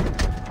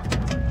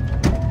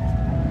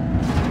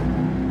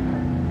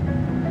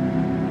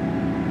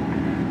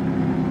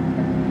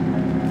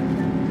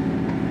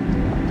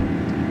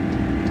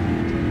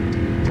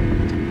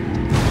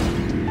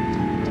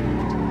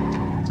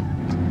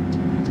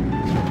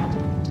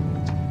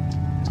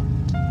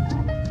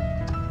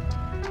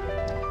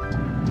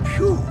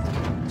 Phew.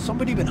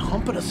 Somebody been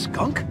humping a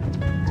skunk?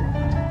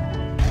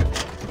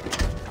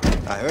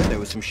 I heard there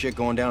was some shit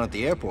going down at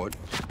the airport.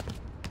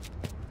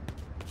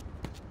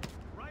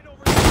 Right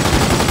over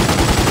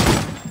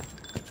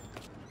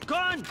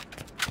Gun!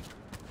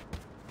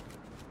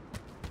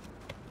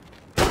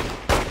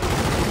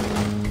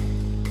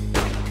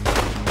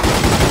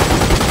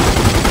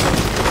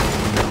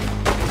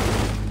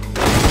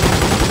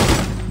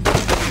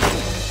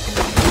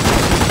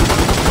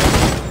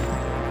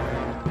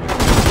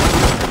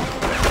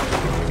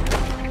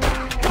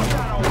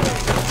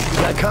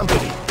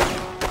 Company.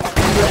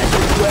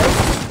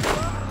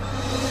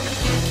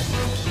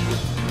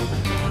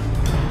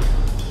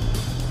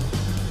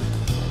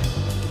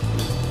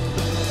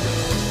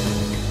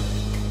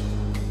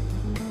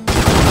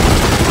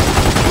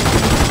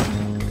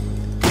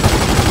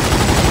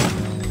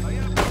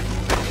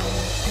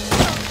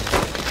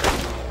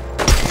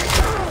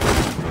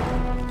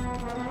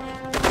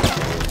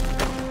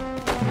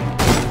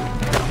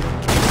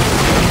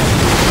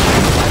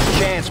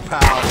 Chance, pal.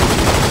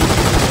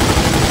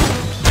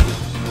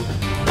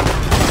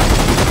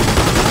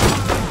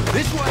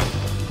 This way.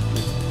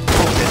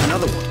 Oh, there's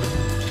another one.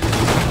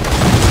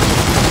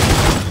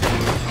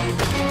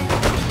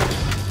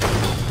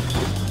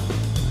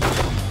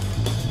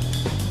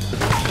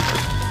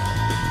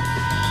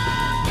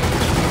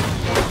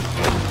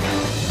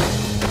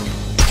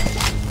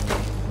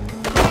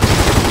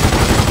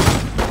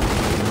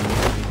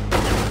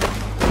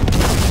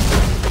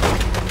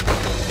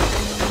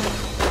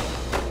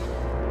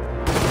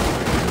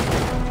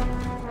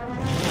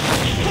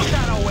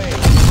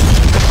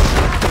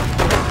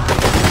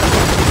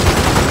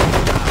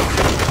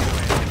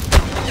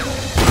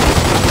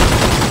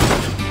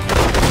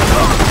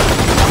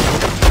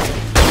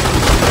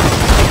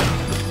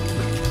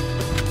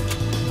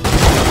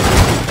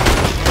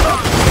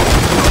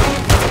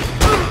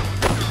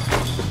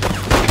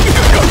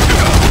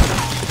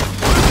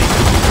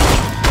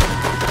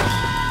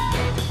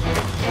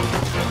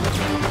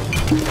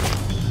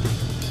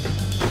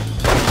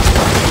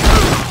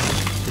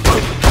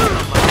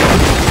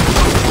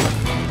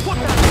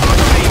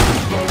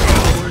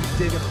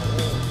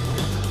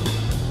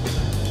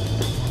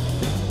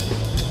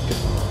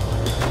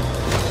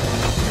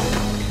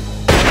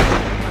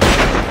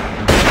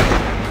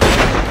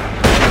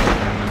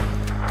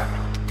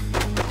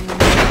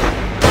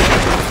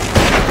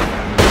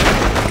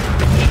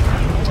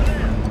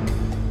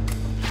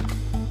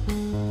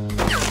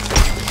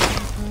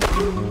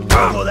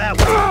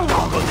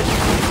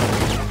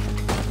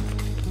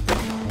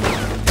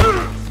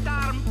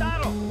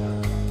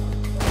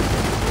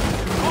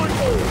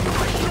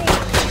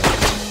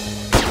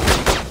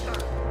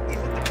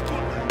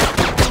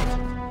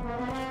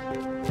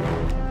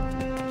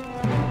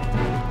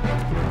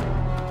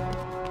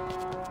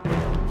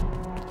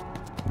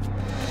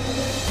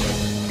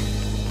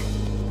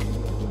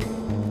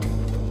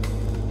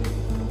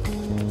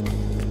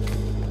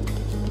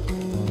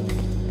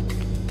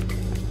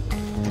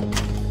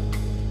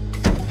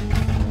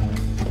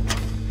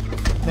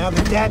 Now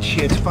that that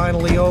shit's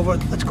finally over,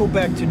 let's go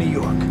back to New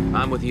York.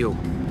 I'm with you.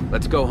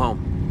 Let's go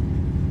home.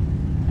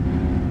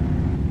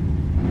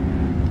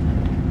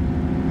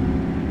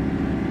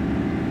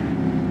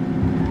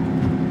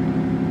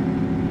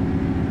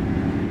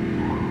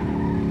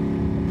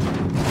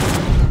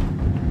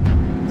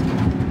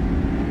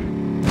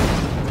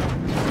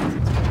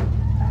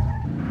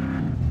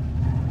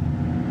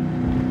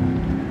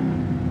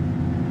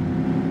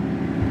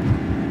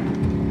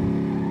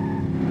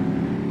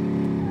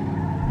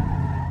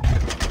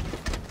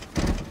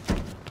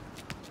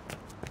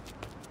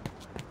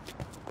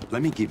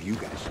 Let me give you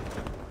guys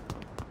something.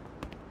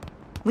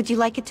 Would you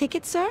like a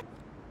ticket, sir?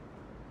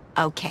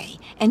 Okay,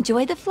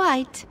 enjoy the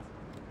flight.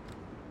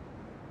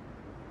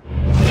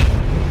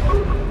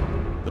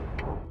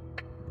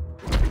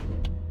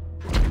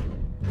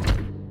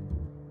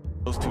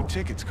 Those 2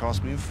 tickets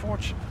cost me a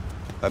fortune.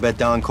 I bet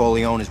Don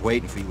Corleone is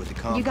waiting for you at the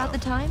compound. You got the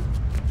time?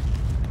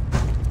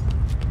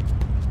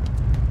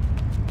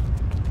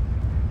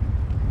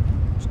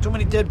 There's too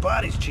many dead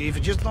bodies, Chief.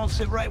 It just don't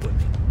sit right with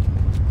me.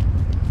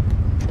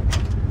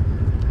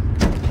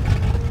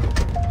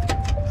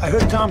 I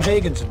heard Tom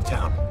Hagen's in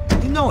town.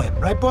 You know him,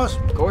 right, boss?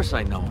 Of course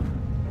I know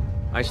him.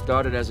 I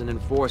started as an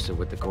enforcer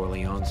with the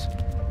Corleones,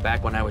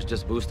 back when I was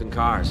just boosting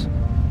cars.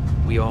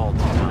 We all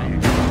tired.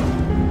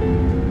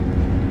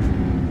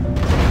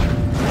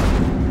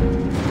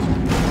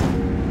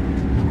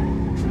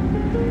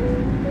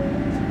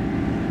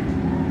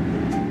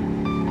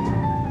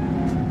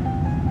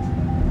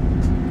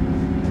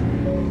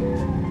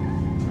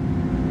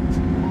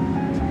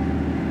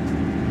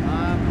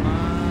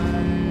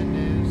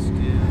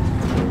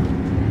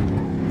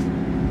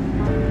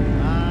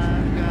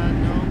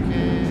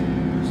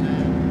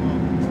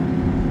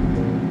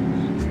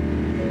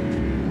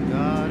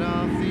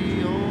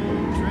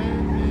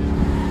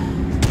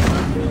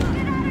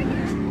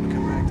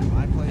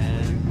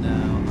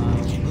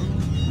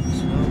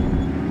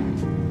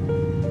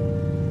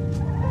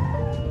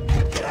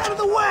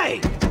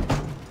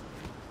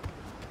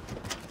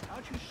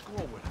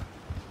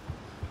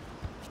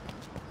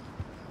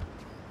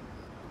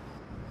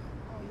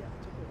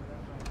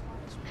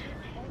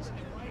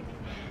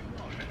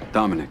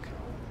 Dominic,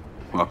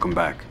 welcome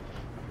back.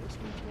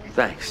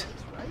 Thanks.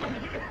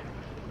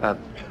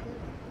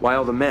 Why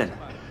all the men?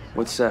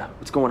 What's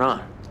going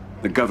on?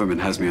 The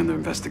government has me under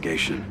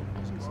investigation.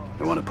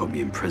 They want to put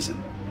me in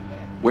prison.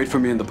 Wait for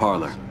me in the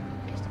parlor.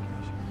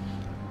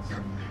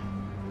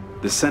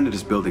 The Senate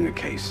is building a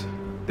case.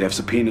 They have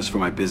subpoenas for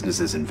my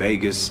businesses in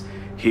Vegas,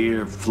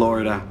 here,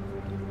 Florida.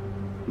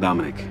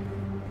 Dominic,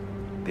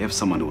 they have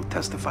someone who will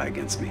testify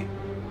against me.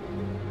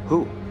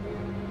 Who?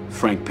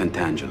 Frank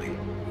Pentangeli.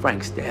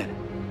 Frank's dead.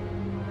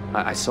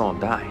 I saw him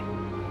die.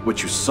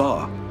 What you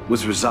saw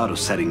was Rosado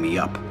setting me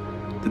up.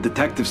 The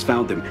detectives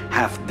found him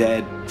half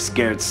dead,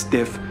 scared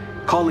stiff,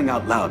 calling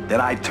out loud that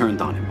I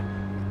turned on him.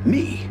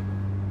 Me!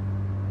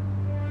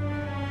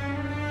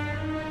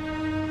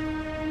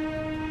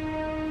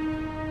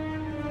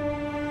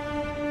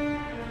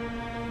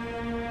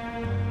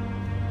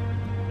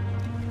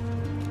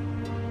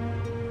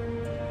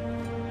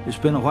 It's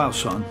been a while,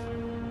 son.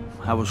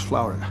 How was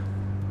Florida?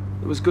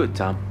 It was good,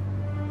 Tom.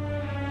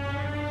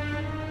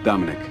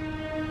 Dominic,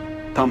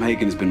 Tom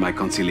Hagen has been my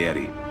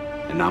consigliere,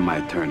 and now my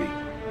attorney.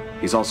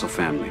 He's also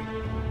family.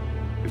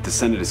 If the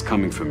Senate is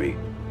coming for me,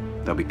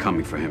 they'll be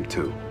coming for him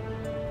too.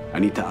 I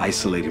need to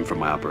isolate him from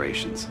my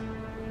operations.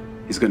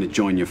 He's going to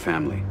join your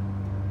family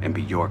and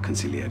be your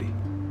consigliere.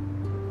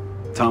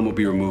 Tom will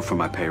be removed from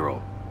my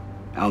payroll.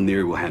 Al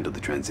Neri will handle the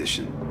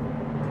transition.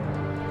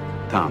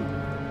 Tom,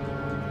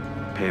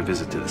 pay a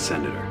visit to the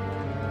senator.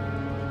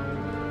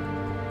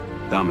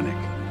 Dominic,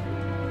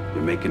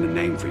 you're making a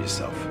name for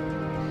yourself.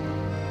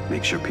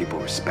 Make sure people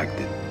respect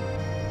it.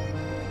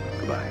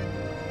 Goodbye.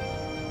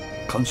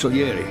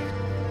 Consigliere.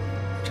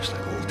 Just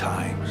like old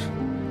times.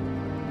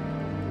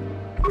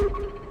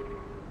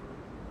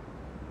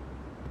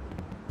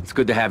 It's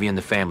good to have you in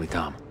the family,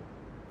 Tom.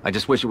 I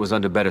just wish it was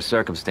under better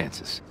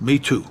circumstances. Me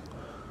too.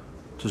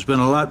 There's been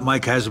a lot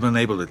Mike hasn't been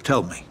able to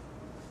tell me.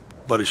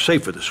 But it's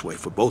safer this way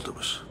for both of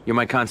us. You're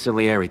my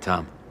consigliere,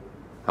 Tom.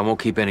 I won't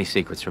keep any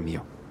secrets from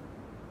you.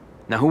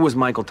 Now, who was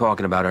Michael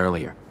talking about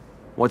earlier?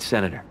 What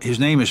senator? His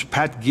name is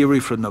Pat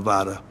Geary from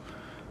Nevada.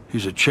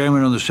 He's the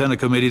chairman of the Senate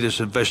committee that's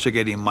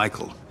investigating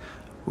Michael.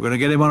 We're gonna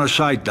get him on our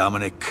side,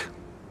 Dominic,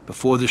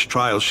 before this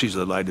trial sees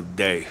the light of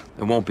day.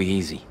 It won't be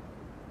easy.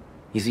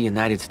 He's a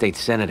United States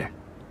senator.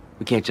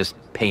 We can't just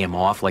pay him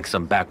off like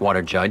some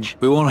backwater judge.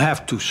 We won't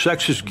have to.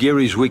 Sex is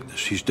Geary's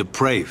weakness. He's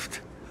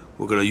depraved.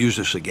 We're gonna use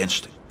this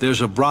against him.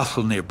 There's a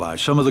brothel nearby.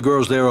 Some of the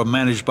girls there are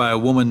managed by a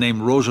woman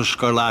named Rosa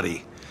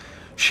Scarlatti.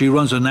 She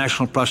runs a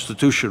national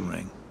prostitution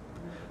ring.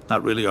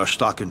 Not really our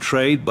stock in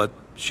trade, but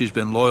she's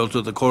been loyal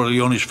to the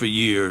Corleones for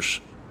years.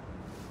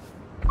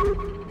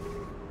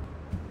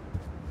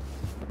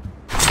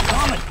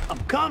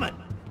 I'm coming!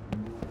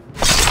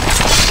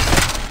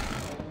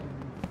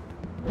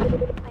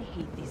 I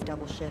hate these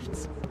double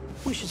shifts.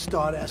 We should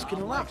start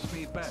asking around.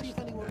 Me best.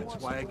 That's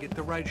why I get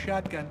the right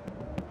shotgun.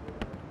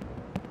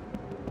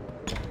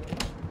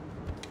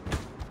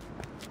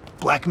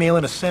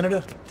 Blackmailing a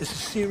senator? This is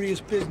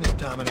serious business,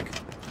 Dominic.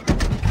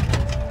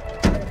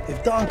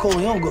 If Don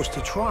Corleone goes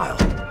to trial,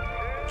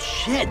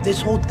 shit,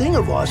 this whole thing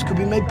of ours could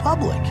be made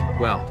public.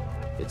 Well,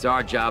 it's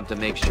our job to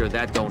make sure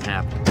that don't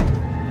happen.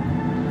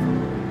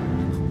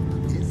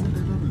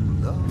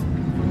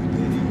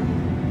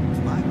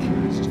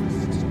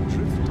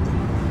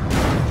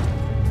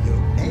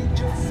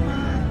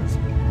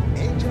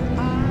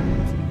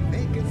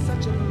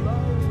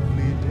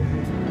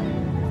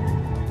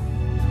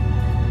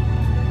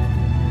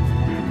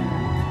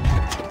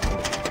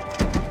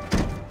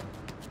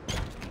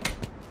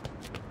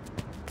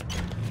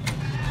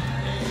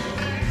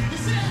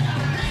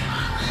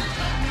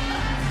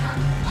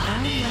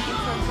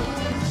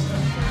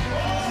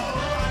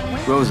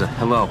 Rosa,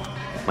 hello.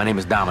 My name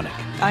is Dominic.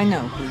 I know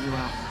who you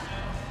are.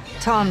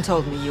 Tom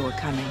told me you were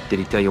coming. Did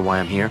he tell you why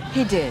I'm here?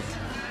 He did,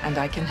 and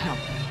I can help.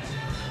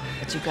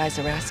 But you guys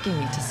are asking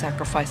me to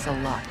sacrifice a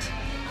lot.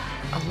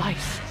 A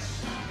life.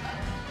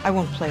 I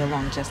won't play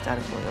along just out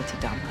of loyalty,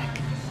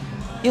 Dominic.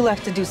 You'll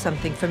have to do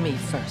something for me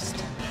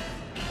first.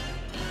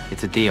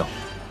 It's a deal.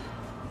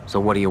 So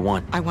what do you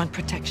want? I want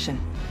protection.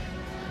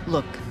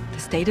 Look, the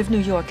state of New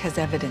York has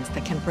evidence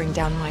that can bring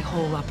down my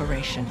whole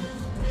operation.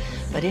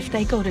 But if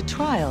they go to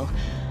trial,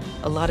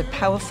 a lot of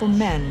powerful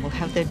men will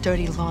have their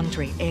dirty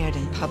laundry aired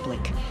in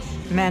public.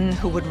 Men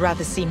who would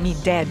rather see me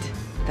dead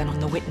than on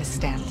the witness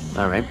stand.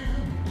 All right.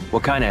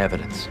 What kind of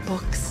evidence?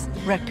 Books,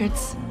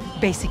 records,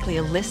 basically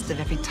a list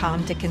of every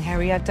Tom, Dick, and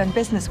Harry I've done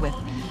business with,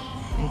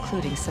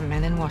 including some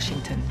men in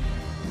Washington.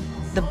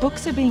 The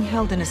books are being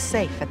held in a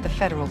safe at the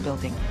Federal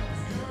Building.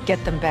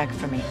 Get them back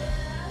for me.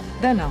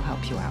 Then I'll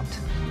help you out.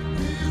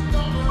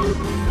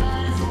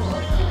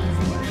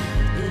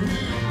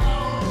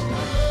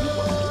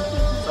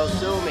 So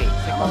sue me.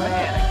 Sick my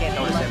man. I can't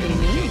notice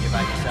everything you change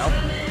about yourself.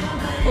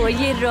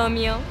 Oye,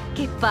 Romeo,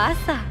 ¿qué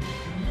pasa?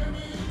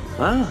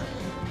 Ah,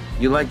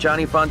 you like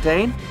Johnny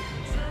Fontaine?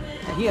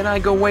 He and I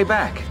go way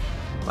back.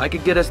 I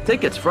could get us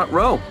tickets front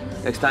row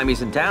next time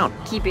he's in town.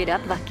 Keep it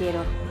up,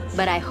 vaquero.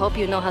 But I hope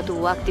you know how to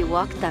walk the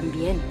walk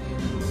también.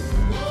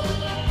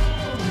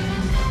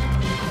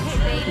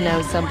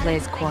 Know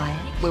someplace quiet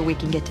where we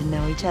can get to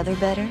know each other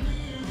better?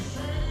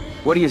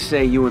 What do you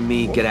say you and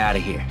me get out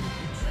of here?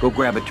 Go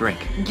grab a drink.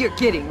 You're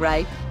kidding,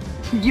 right?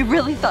 You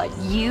really thought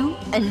you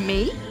and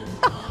me?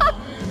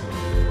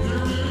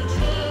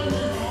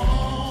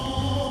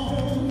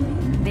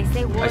 They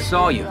say I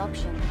saw you.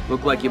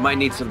 Look like you might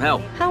need some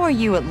help. How are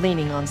you at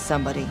leaning on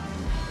somebody?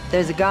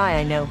 There's a guy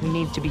I know who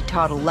needs to be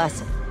taught a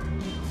lesson.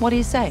 What do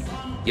you say?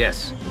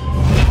 Yes.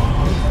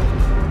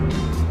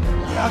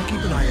 Yeah, I'll keep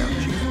an eye out,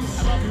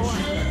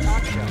 Chief.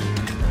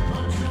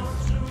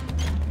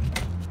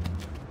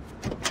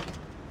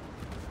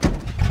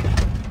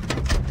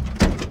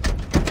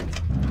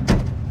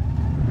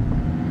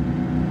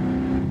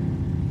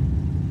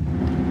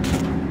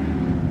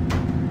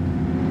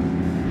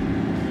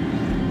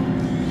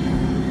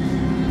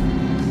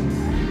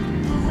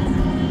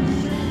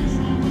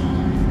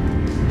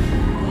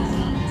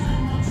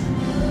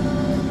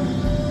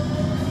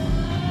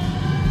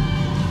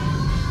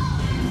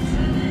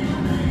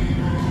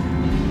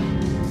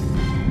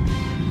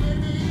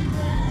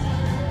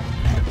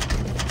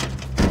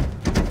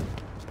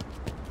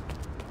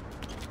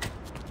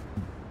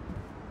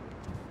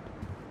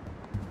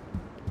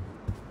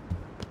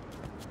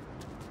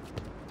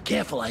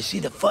 Careful, I see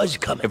the fuzz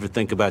coming. Ever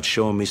think about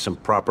showing me some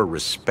proper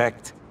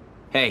respect?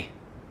 Hey,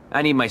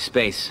 I need my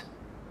space.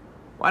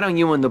 Why don't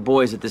you and the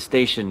boys at the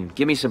station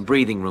give me some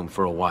breathing room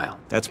for a while?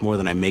 That's more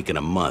than I make in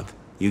a month.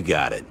 You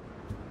got it.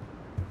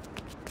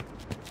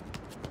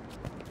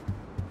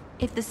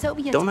 If the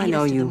Soviets Don't I beat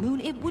know us to you? the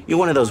moon, it would You're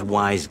one of those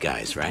wise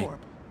guys, right?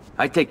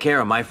 I take care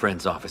of my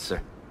friends,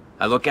 officer.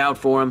 I look out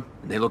for them,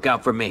 and they look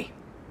out for me.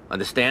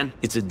 Understand?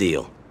 It's a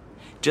deal.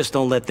 Just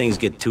don't let things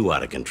get too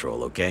out of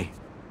control, okay?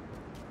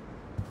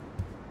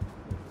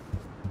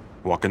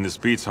 Walking this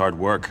beat's hard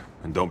work,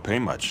 and don't pay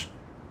much.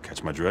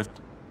 Catch my drift?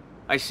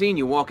 I seen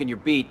you walking your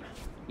beat.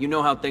 You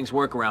know how things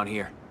work around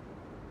here.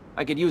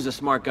 I could use a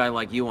smart guy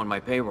like you on my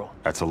payroll.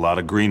 That's a lot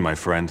of green, my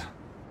friend.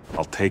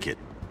 I'll take it.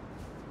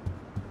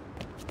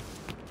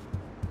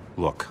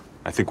 Look,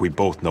 I think we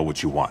both know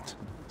what you want.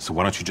 So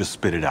why don't you just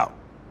spit it out?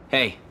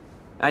 Hey,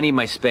 I need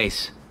my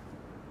space.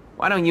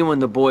 Why don't you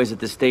and the boys at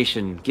the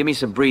station give me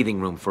some breathing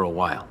room for a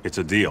while? It's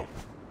a deal.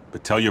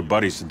 But tell your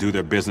buddies to do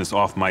their business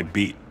off my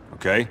beat,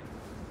 okay?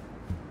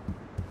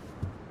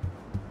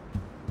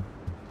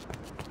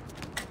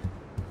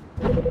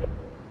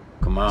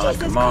 Come on,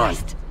 Jesus come on.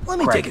 Christ. Let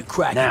me Crack take a it.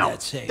 crack Now. at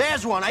that safe.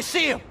 There's one, I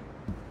see him!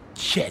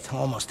 Shit,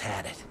 almost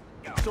had it.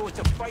 So it's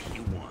a fight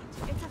you want?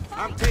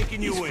 I'm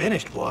taking you He's in.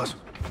 finished, boss.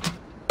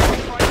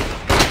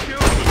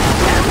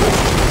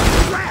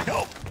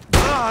 Oh,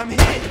 I'm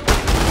hit!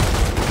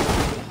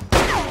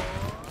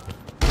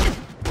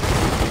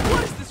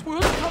 What is this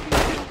world coming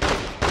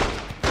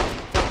to?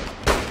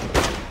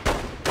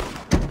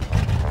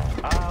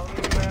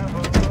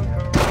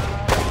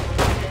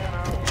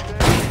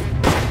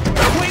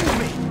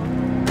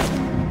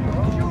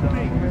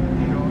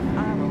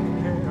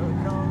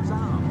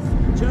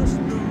 Just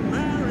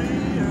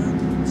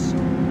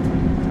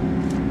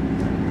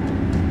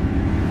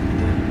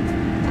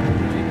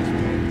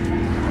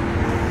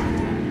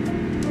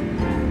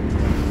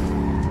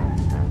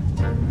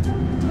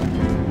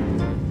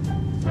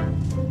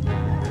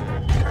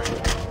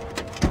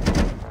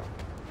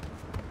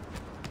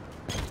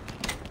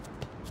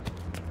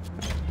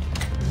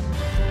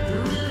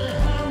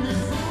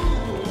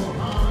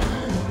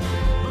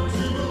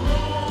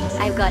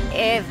I've got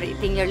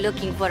everything you're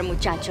looking for,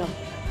 muchacho.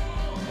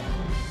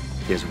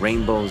 There's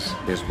rainbows,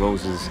 there's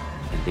roses,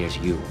 and there's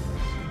you.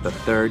 The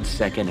third,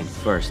 second, and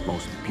first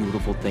most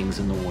beautiful things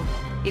in the world.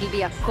 It'll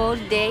be a cold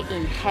day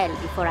in hell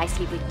before I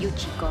sleep with you,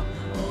 Chico.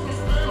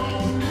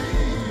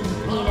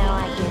 You know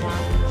I get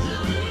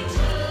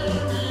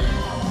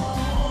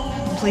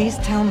on. Please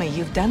tell me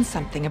you've done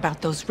something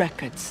about those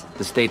records.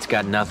 The state's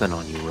got nothing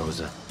on you,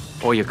 Rosa.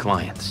 Or your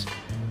clients.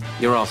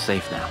 You're all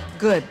safe now.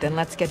 Good, then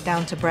let's get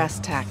down to brass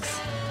tacks.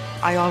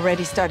 I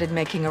already started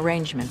making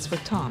arrangements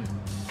with Tom.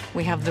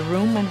 We have the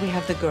room and we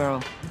have the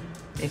girl.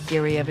 If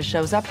Geary ever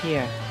shows up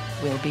here,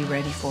 we'll be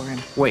ready for him.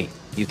 Wait,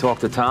 you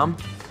talked to Tom?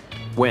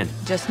 When?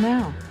 Just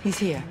now. He's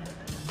here.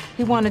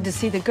 He wanted to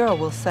see the girl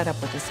we'll set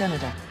up with the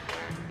senator.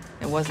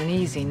 It wasn't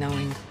easy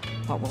knowing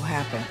what will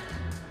happen.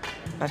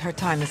 But her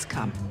time has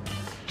come.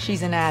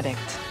 She's an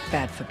addict,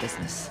 bad for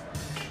business.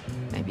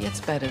 Maybe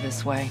it's better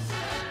this way.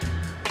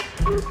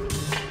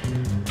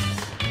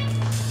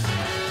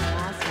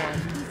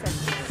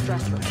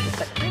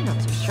 But I'm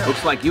not so sure.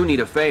 Looks like you need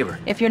a favor.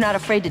 If you're not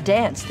afraid to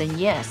dance, then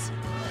yes.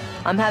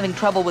 I'm having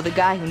trouble with a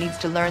guy who needs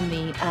to learn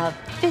the,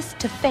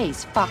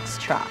 fist-to-face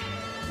foxtrot.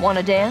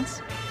 Wanna dance?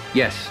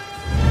 Yes.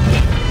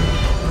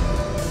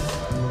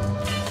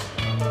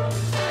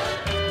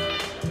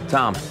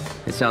 Tom,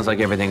 it sounds like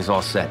everything's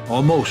all set.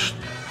 Almost.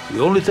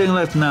 The only thing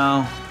left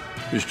now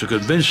is to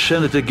convince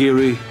Senator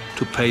Geary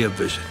to pay a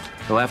visit.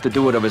 He'll have to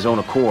do it of his own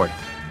accord.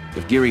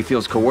 If Geary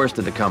feels coerced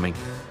into coming,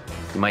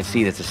 you might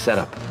see it's a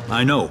setup.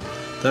 I know.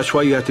 That's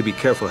why you have to be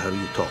careful how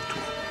you talk to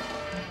him.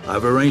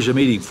 I've arranged a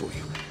meeting for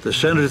you. The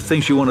senator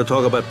thinks you want to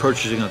talk about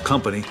purchasing a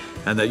company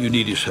and that you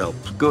need his help.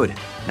 Good.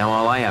 Now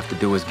all I have to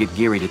do is get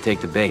Geary to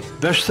take the bait.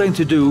 Best thing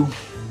to do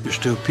is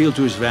to appeal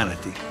to his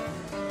vanity.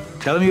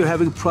 Tell him you're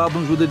having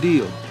problems with the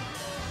deal.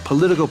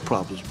 Political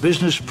problems,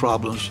 business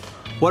problems,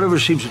 whatever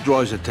seems to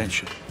draw his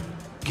attention.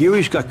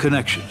 Geary's got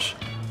connections.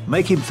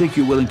 Make him think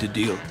you're willing to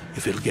deal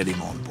if it'll get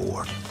him on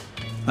board.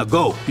 Now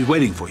go, he's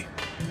waiting for you.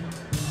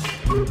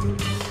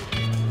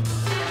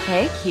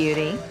 Hey,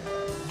 cutie.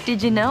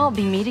 Did you know I'll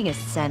be meeting a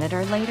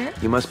senator later?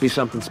 You must be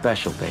something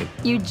special, babe.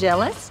 You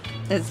jealous?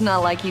 It's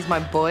not like he's my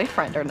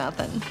boyfriend or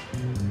nothing.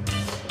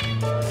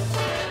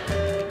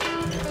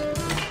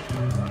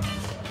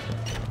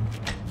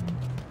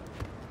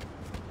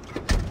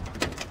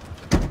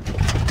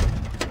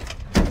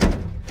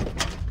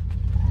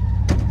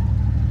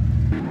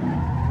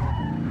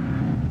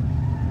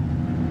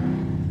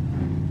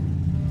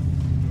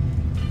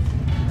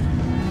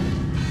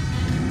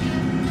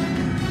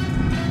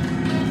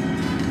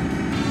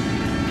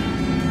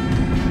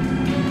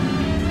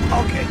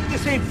 Okay,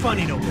 this ain't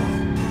funny no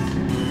more.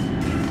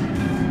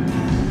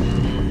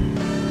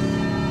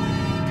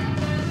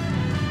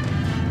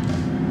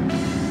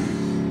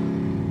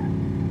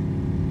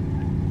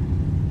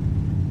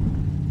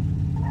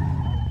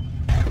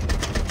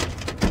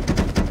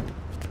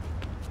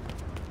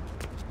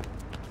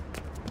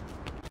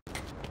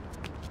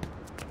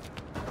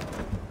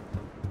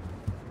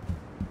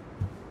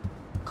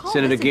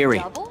 Senator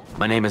Geary,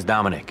 my name is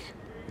Dominic.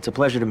 It's a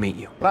pleasure to meet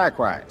you.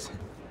 Likewise.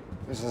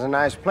 This is a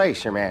nice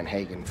place your man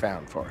Hagen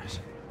found for us.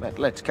 But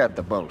let's cut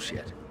the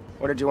bullshit.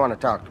 What did you want to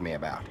talk to me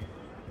about?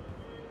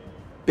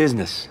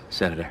 Business,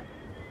 Senator.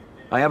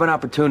 I have an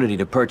opportunity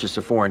to purchase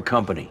a foreign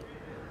company,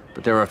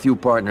 but there are a few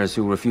partners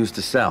who refuse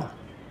to sell.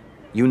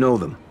 You know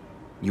them.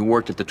 You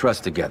worked at the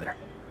trust together.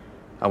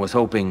 I was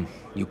hoping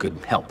you could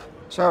help.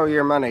 So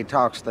your money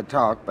talks the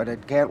talk, but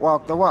it can't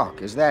walk the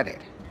walk, is that it?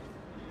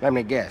 Let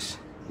me guess.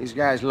 These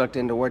guys looked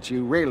into what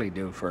you really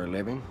do for a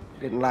living,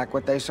 didn't like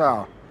what they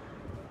saw.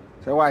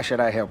 So why should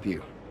I help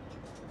you?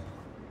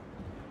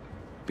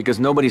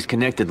 Because nobody's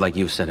connected like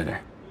you, Senator.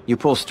 You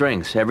pull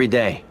strings every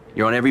day.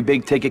 You're on every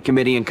big-ticket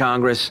committee in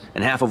Congress,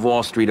 and half of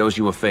Wall Street owes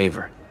you a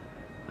favor.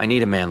 I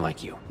need a man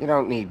like you. You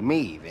don't need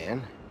me,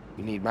 then.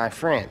 You need my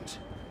friends.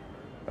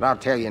 But I'll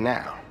tell you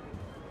now,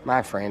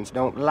 my friends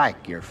don't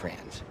like your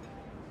friends.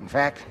 In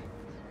fact,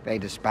 they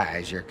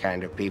despise your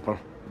kind of people.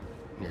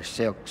 Your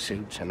silk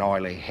suits and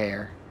oily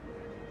hair.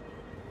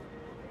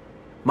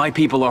 My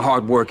people are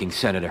hardworking,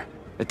 Senator.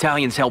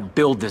 Italians helped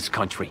build this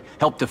country,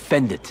 helped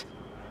defend it.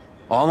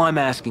 All I'm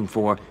asking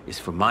for is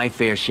for my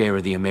fair share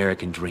of the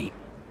American dream.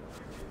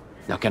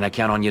 Now, can I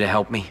count on you to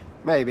help me?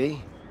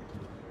 Maybe.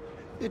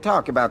 You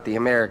talk about the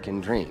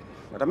American dream,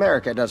 but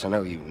America doesn't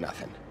owe you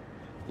nothing.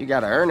 You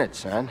gotta earn it,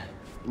 son.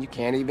 And you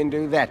can't even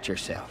do that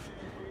yourself.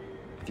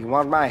 If you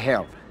want my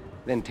help,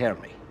 then tell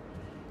me.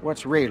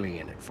 What's really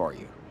in it for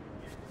you?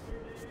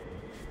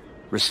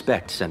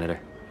 Respect, Senator.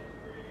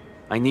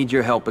 I need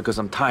your help because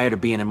I'm tired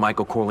of being in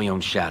Michael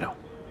Corleone's shadow.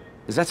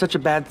 Is that such a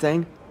bad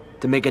thing?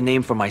 To make a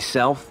name for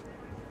myself?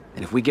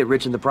 And if we get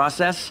rich in the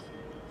process,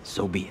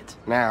 so be it.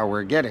 Now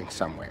we're getting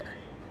somewhere.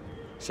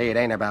 See, it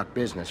ain't about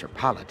business or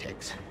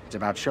politics. It's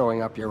about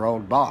showing up your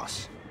old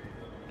boss.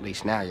 At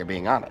least now you're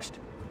being honest.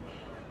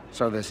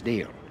 So this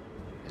deal,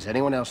 does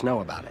anyone else know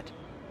about it?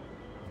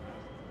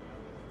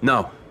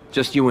 No,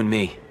 just you and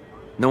me.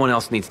 No one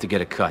else needs to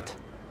get a cut.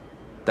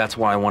 That's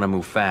why I want to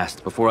move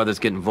fast, before others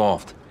get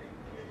involved.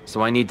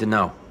 So I need to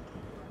know.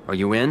 Are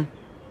you in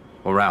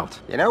or out?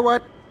 You know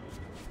what?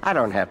 I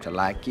don't have to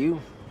like you,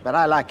 but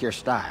I like your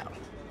style.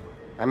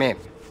 I'm in.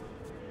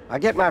 I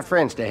get my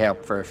friends to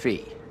help for a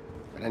fee.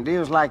 But in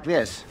deals like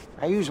this,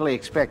 I usually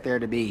expect there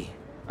to be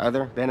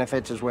other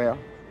benefits as well.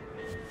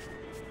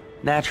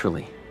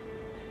 Naturally.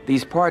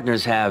 These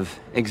partners have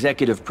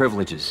executive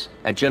privileges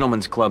at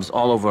gentlemen's clubs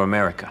all over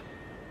America.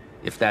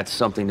 If that's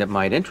something that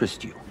might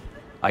interest you,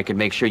 I could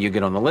make sure you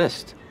get on the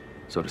list,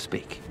 so to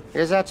speak.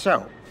 Is that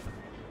so?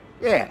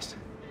 Yes.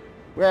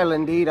 Well,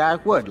 indeed, I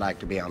would like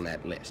to be on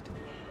that list.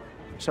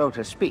 So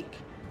to speak,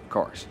 of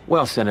course.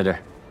 Well, Senator,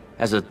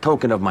 as a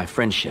token of my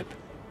friendship,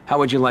 how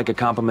would you like a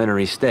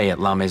complimentary stay at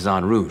La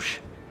Maison Rouge?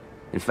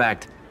 In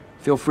fact,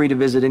 feel free to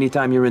visit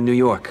anytime you're in New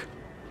York.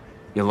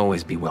 You'll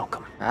always be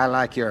welcome. I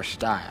like your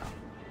style.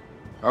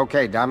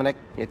 Okay, Dominic,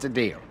 it's a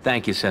deal.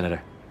 Thank you,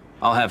 Senator.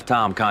 I'll have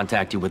Tom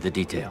contact you with the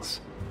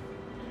details.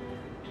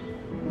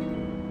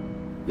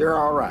 You're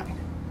all right.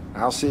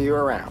 I'll see you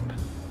around.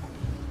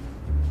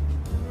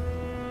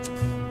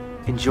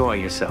 Enjoy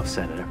yourself,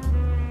 Senator.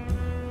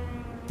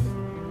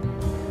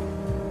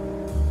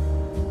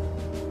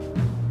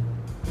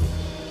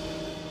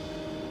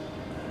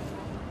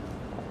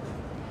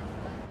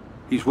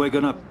 He's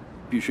waking up.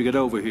 You should get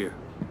over here.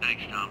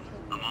 Thanks, Tom.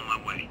 I'm on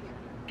my way.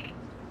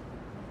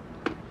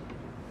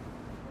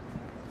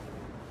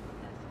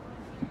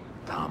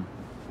 Tom?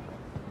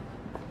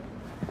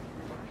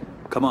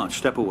 Come on,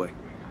 step away.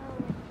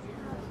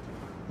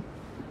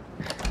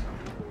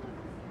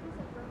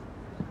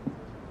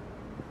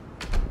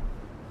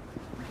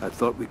 I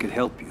thought we could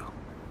help you.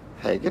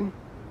 Hagen,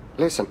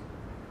 listen.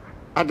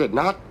 I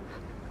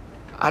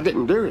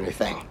didn't do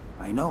anything.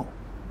 I know.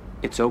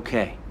 It's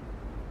okay.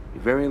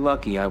 You're very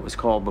lucky I was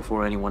called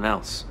before anyone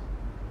else.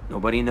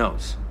 Nobody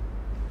knows.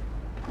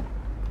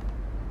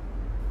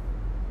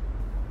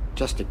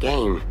 Just a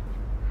game.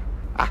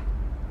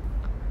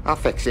 I'll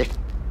fix it.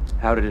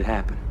 How did it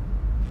happen?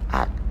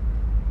 I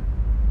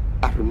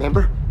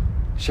remember.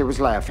 She was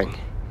laughing.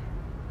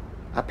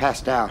 I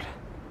passed out.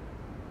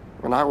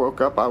 When I woke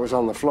up, I was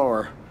on the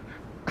floor.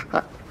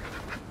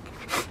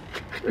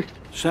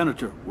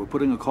 Senator, we're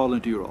putting a call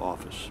into your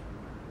office.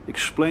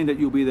 Explain that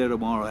you'll be there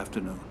tomorrow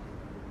afternoon.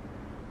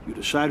 You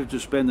decided to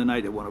spend the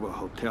night at one of our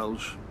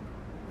hotels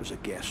as a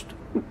guest.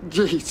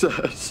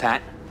 Jesus.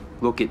 Pat,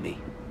 look at me.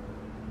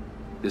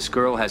 This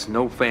girl has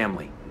no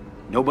family.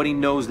 Nobody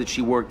knows that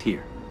she worked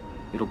here.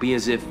 It'll be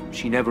as if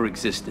she never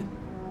existed.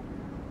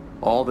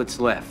 All that's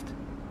left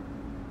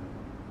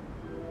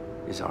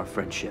is our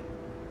friendship.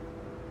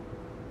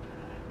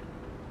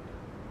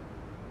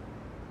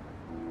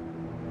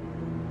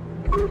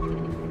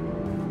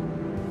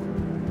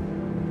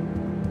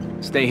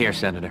 Stay here,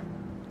 Senator.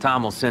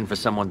 Tom will send for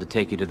someone to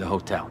take you to the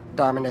hotel.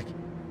 Dominic,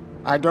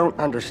 I don't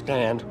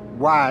understand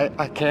why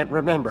I can't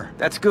remember.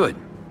 That's good.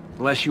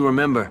 The less you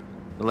remember,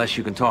 the less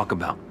you can talk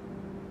about.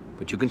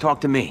 But you can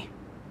talk to me.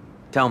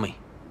 Tell me,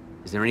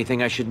 is there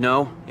anything I should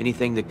know?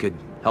 Anything that could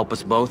help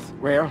us both?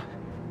 Well,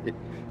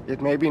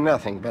 it may be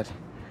nothing, but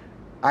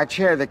I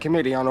chair the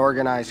Committee on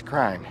Organized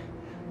Crime.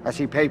 I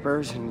see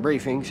papers and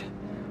briefings.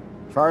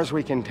 As far as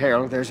we can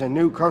tell, there's a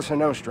new Cosa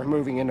Nostra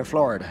moving into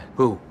Florida.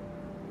 Who?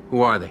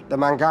 Who are they? The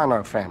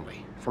Mangano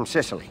family, from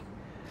Sicily.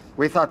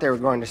 We thought they were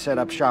going to set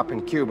up shop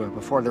in Cuba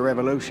before the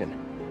revolution.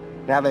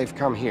 Now they've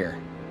come here.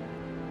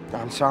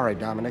 I'm sorry,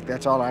 Dominic,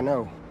 that's all I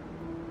know.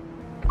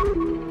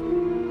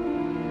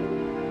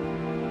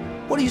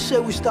 What do you say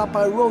we stop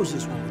by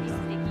Rose's when we're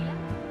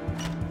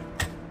done?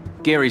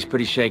 Gary's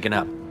pretty shaken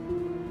up.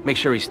 Make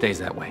sure he stays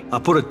that way. I'll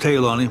put a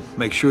tail on him,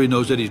 make sure he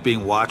knows that he's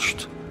being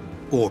watched.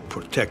 Or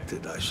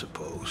protected, I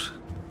suppose.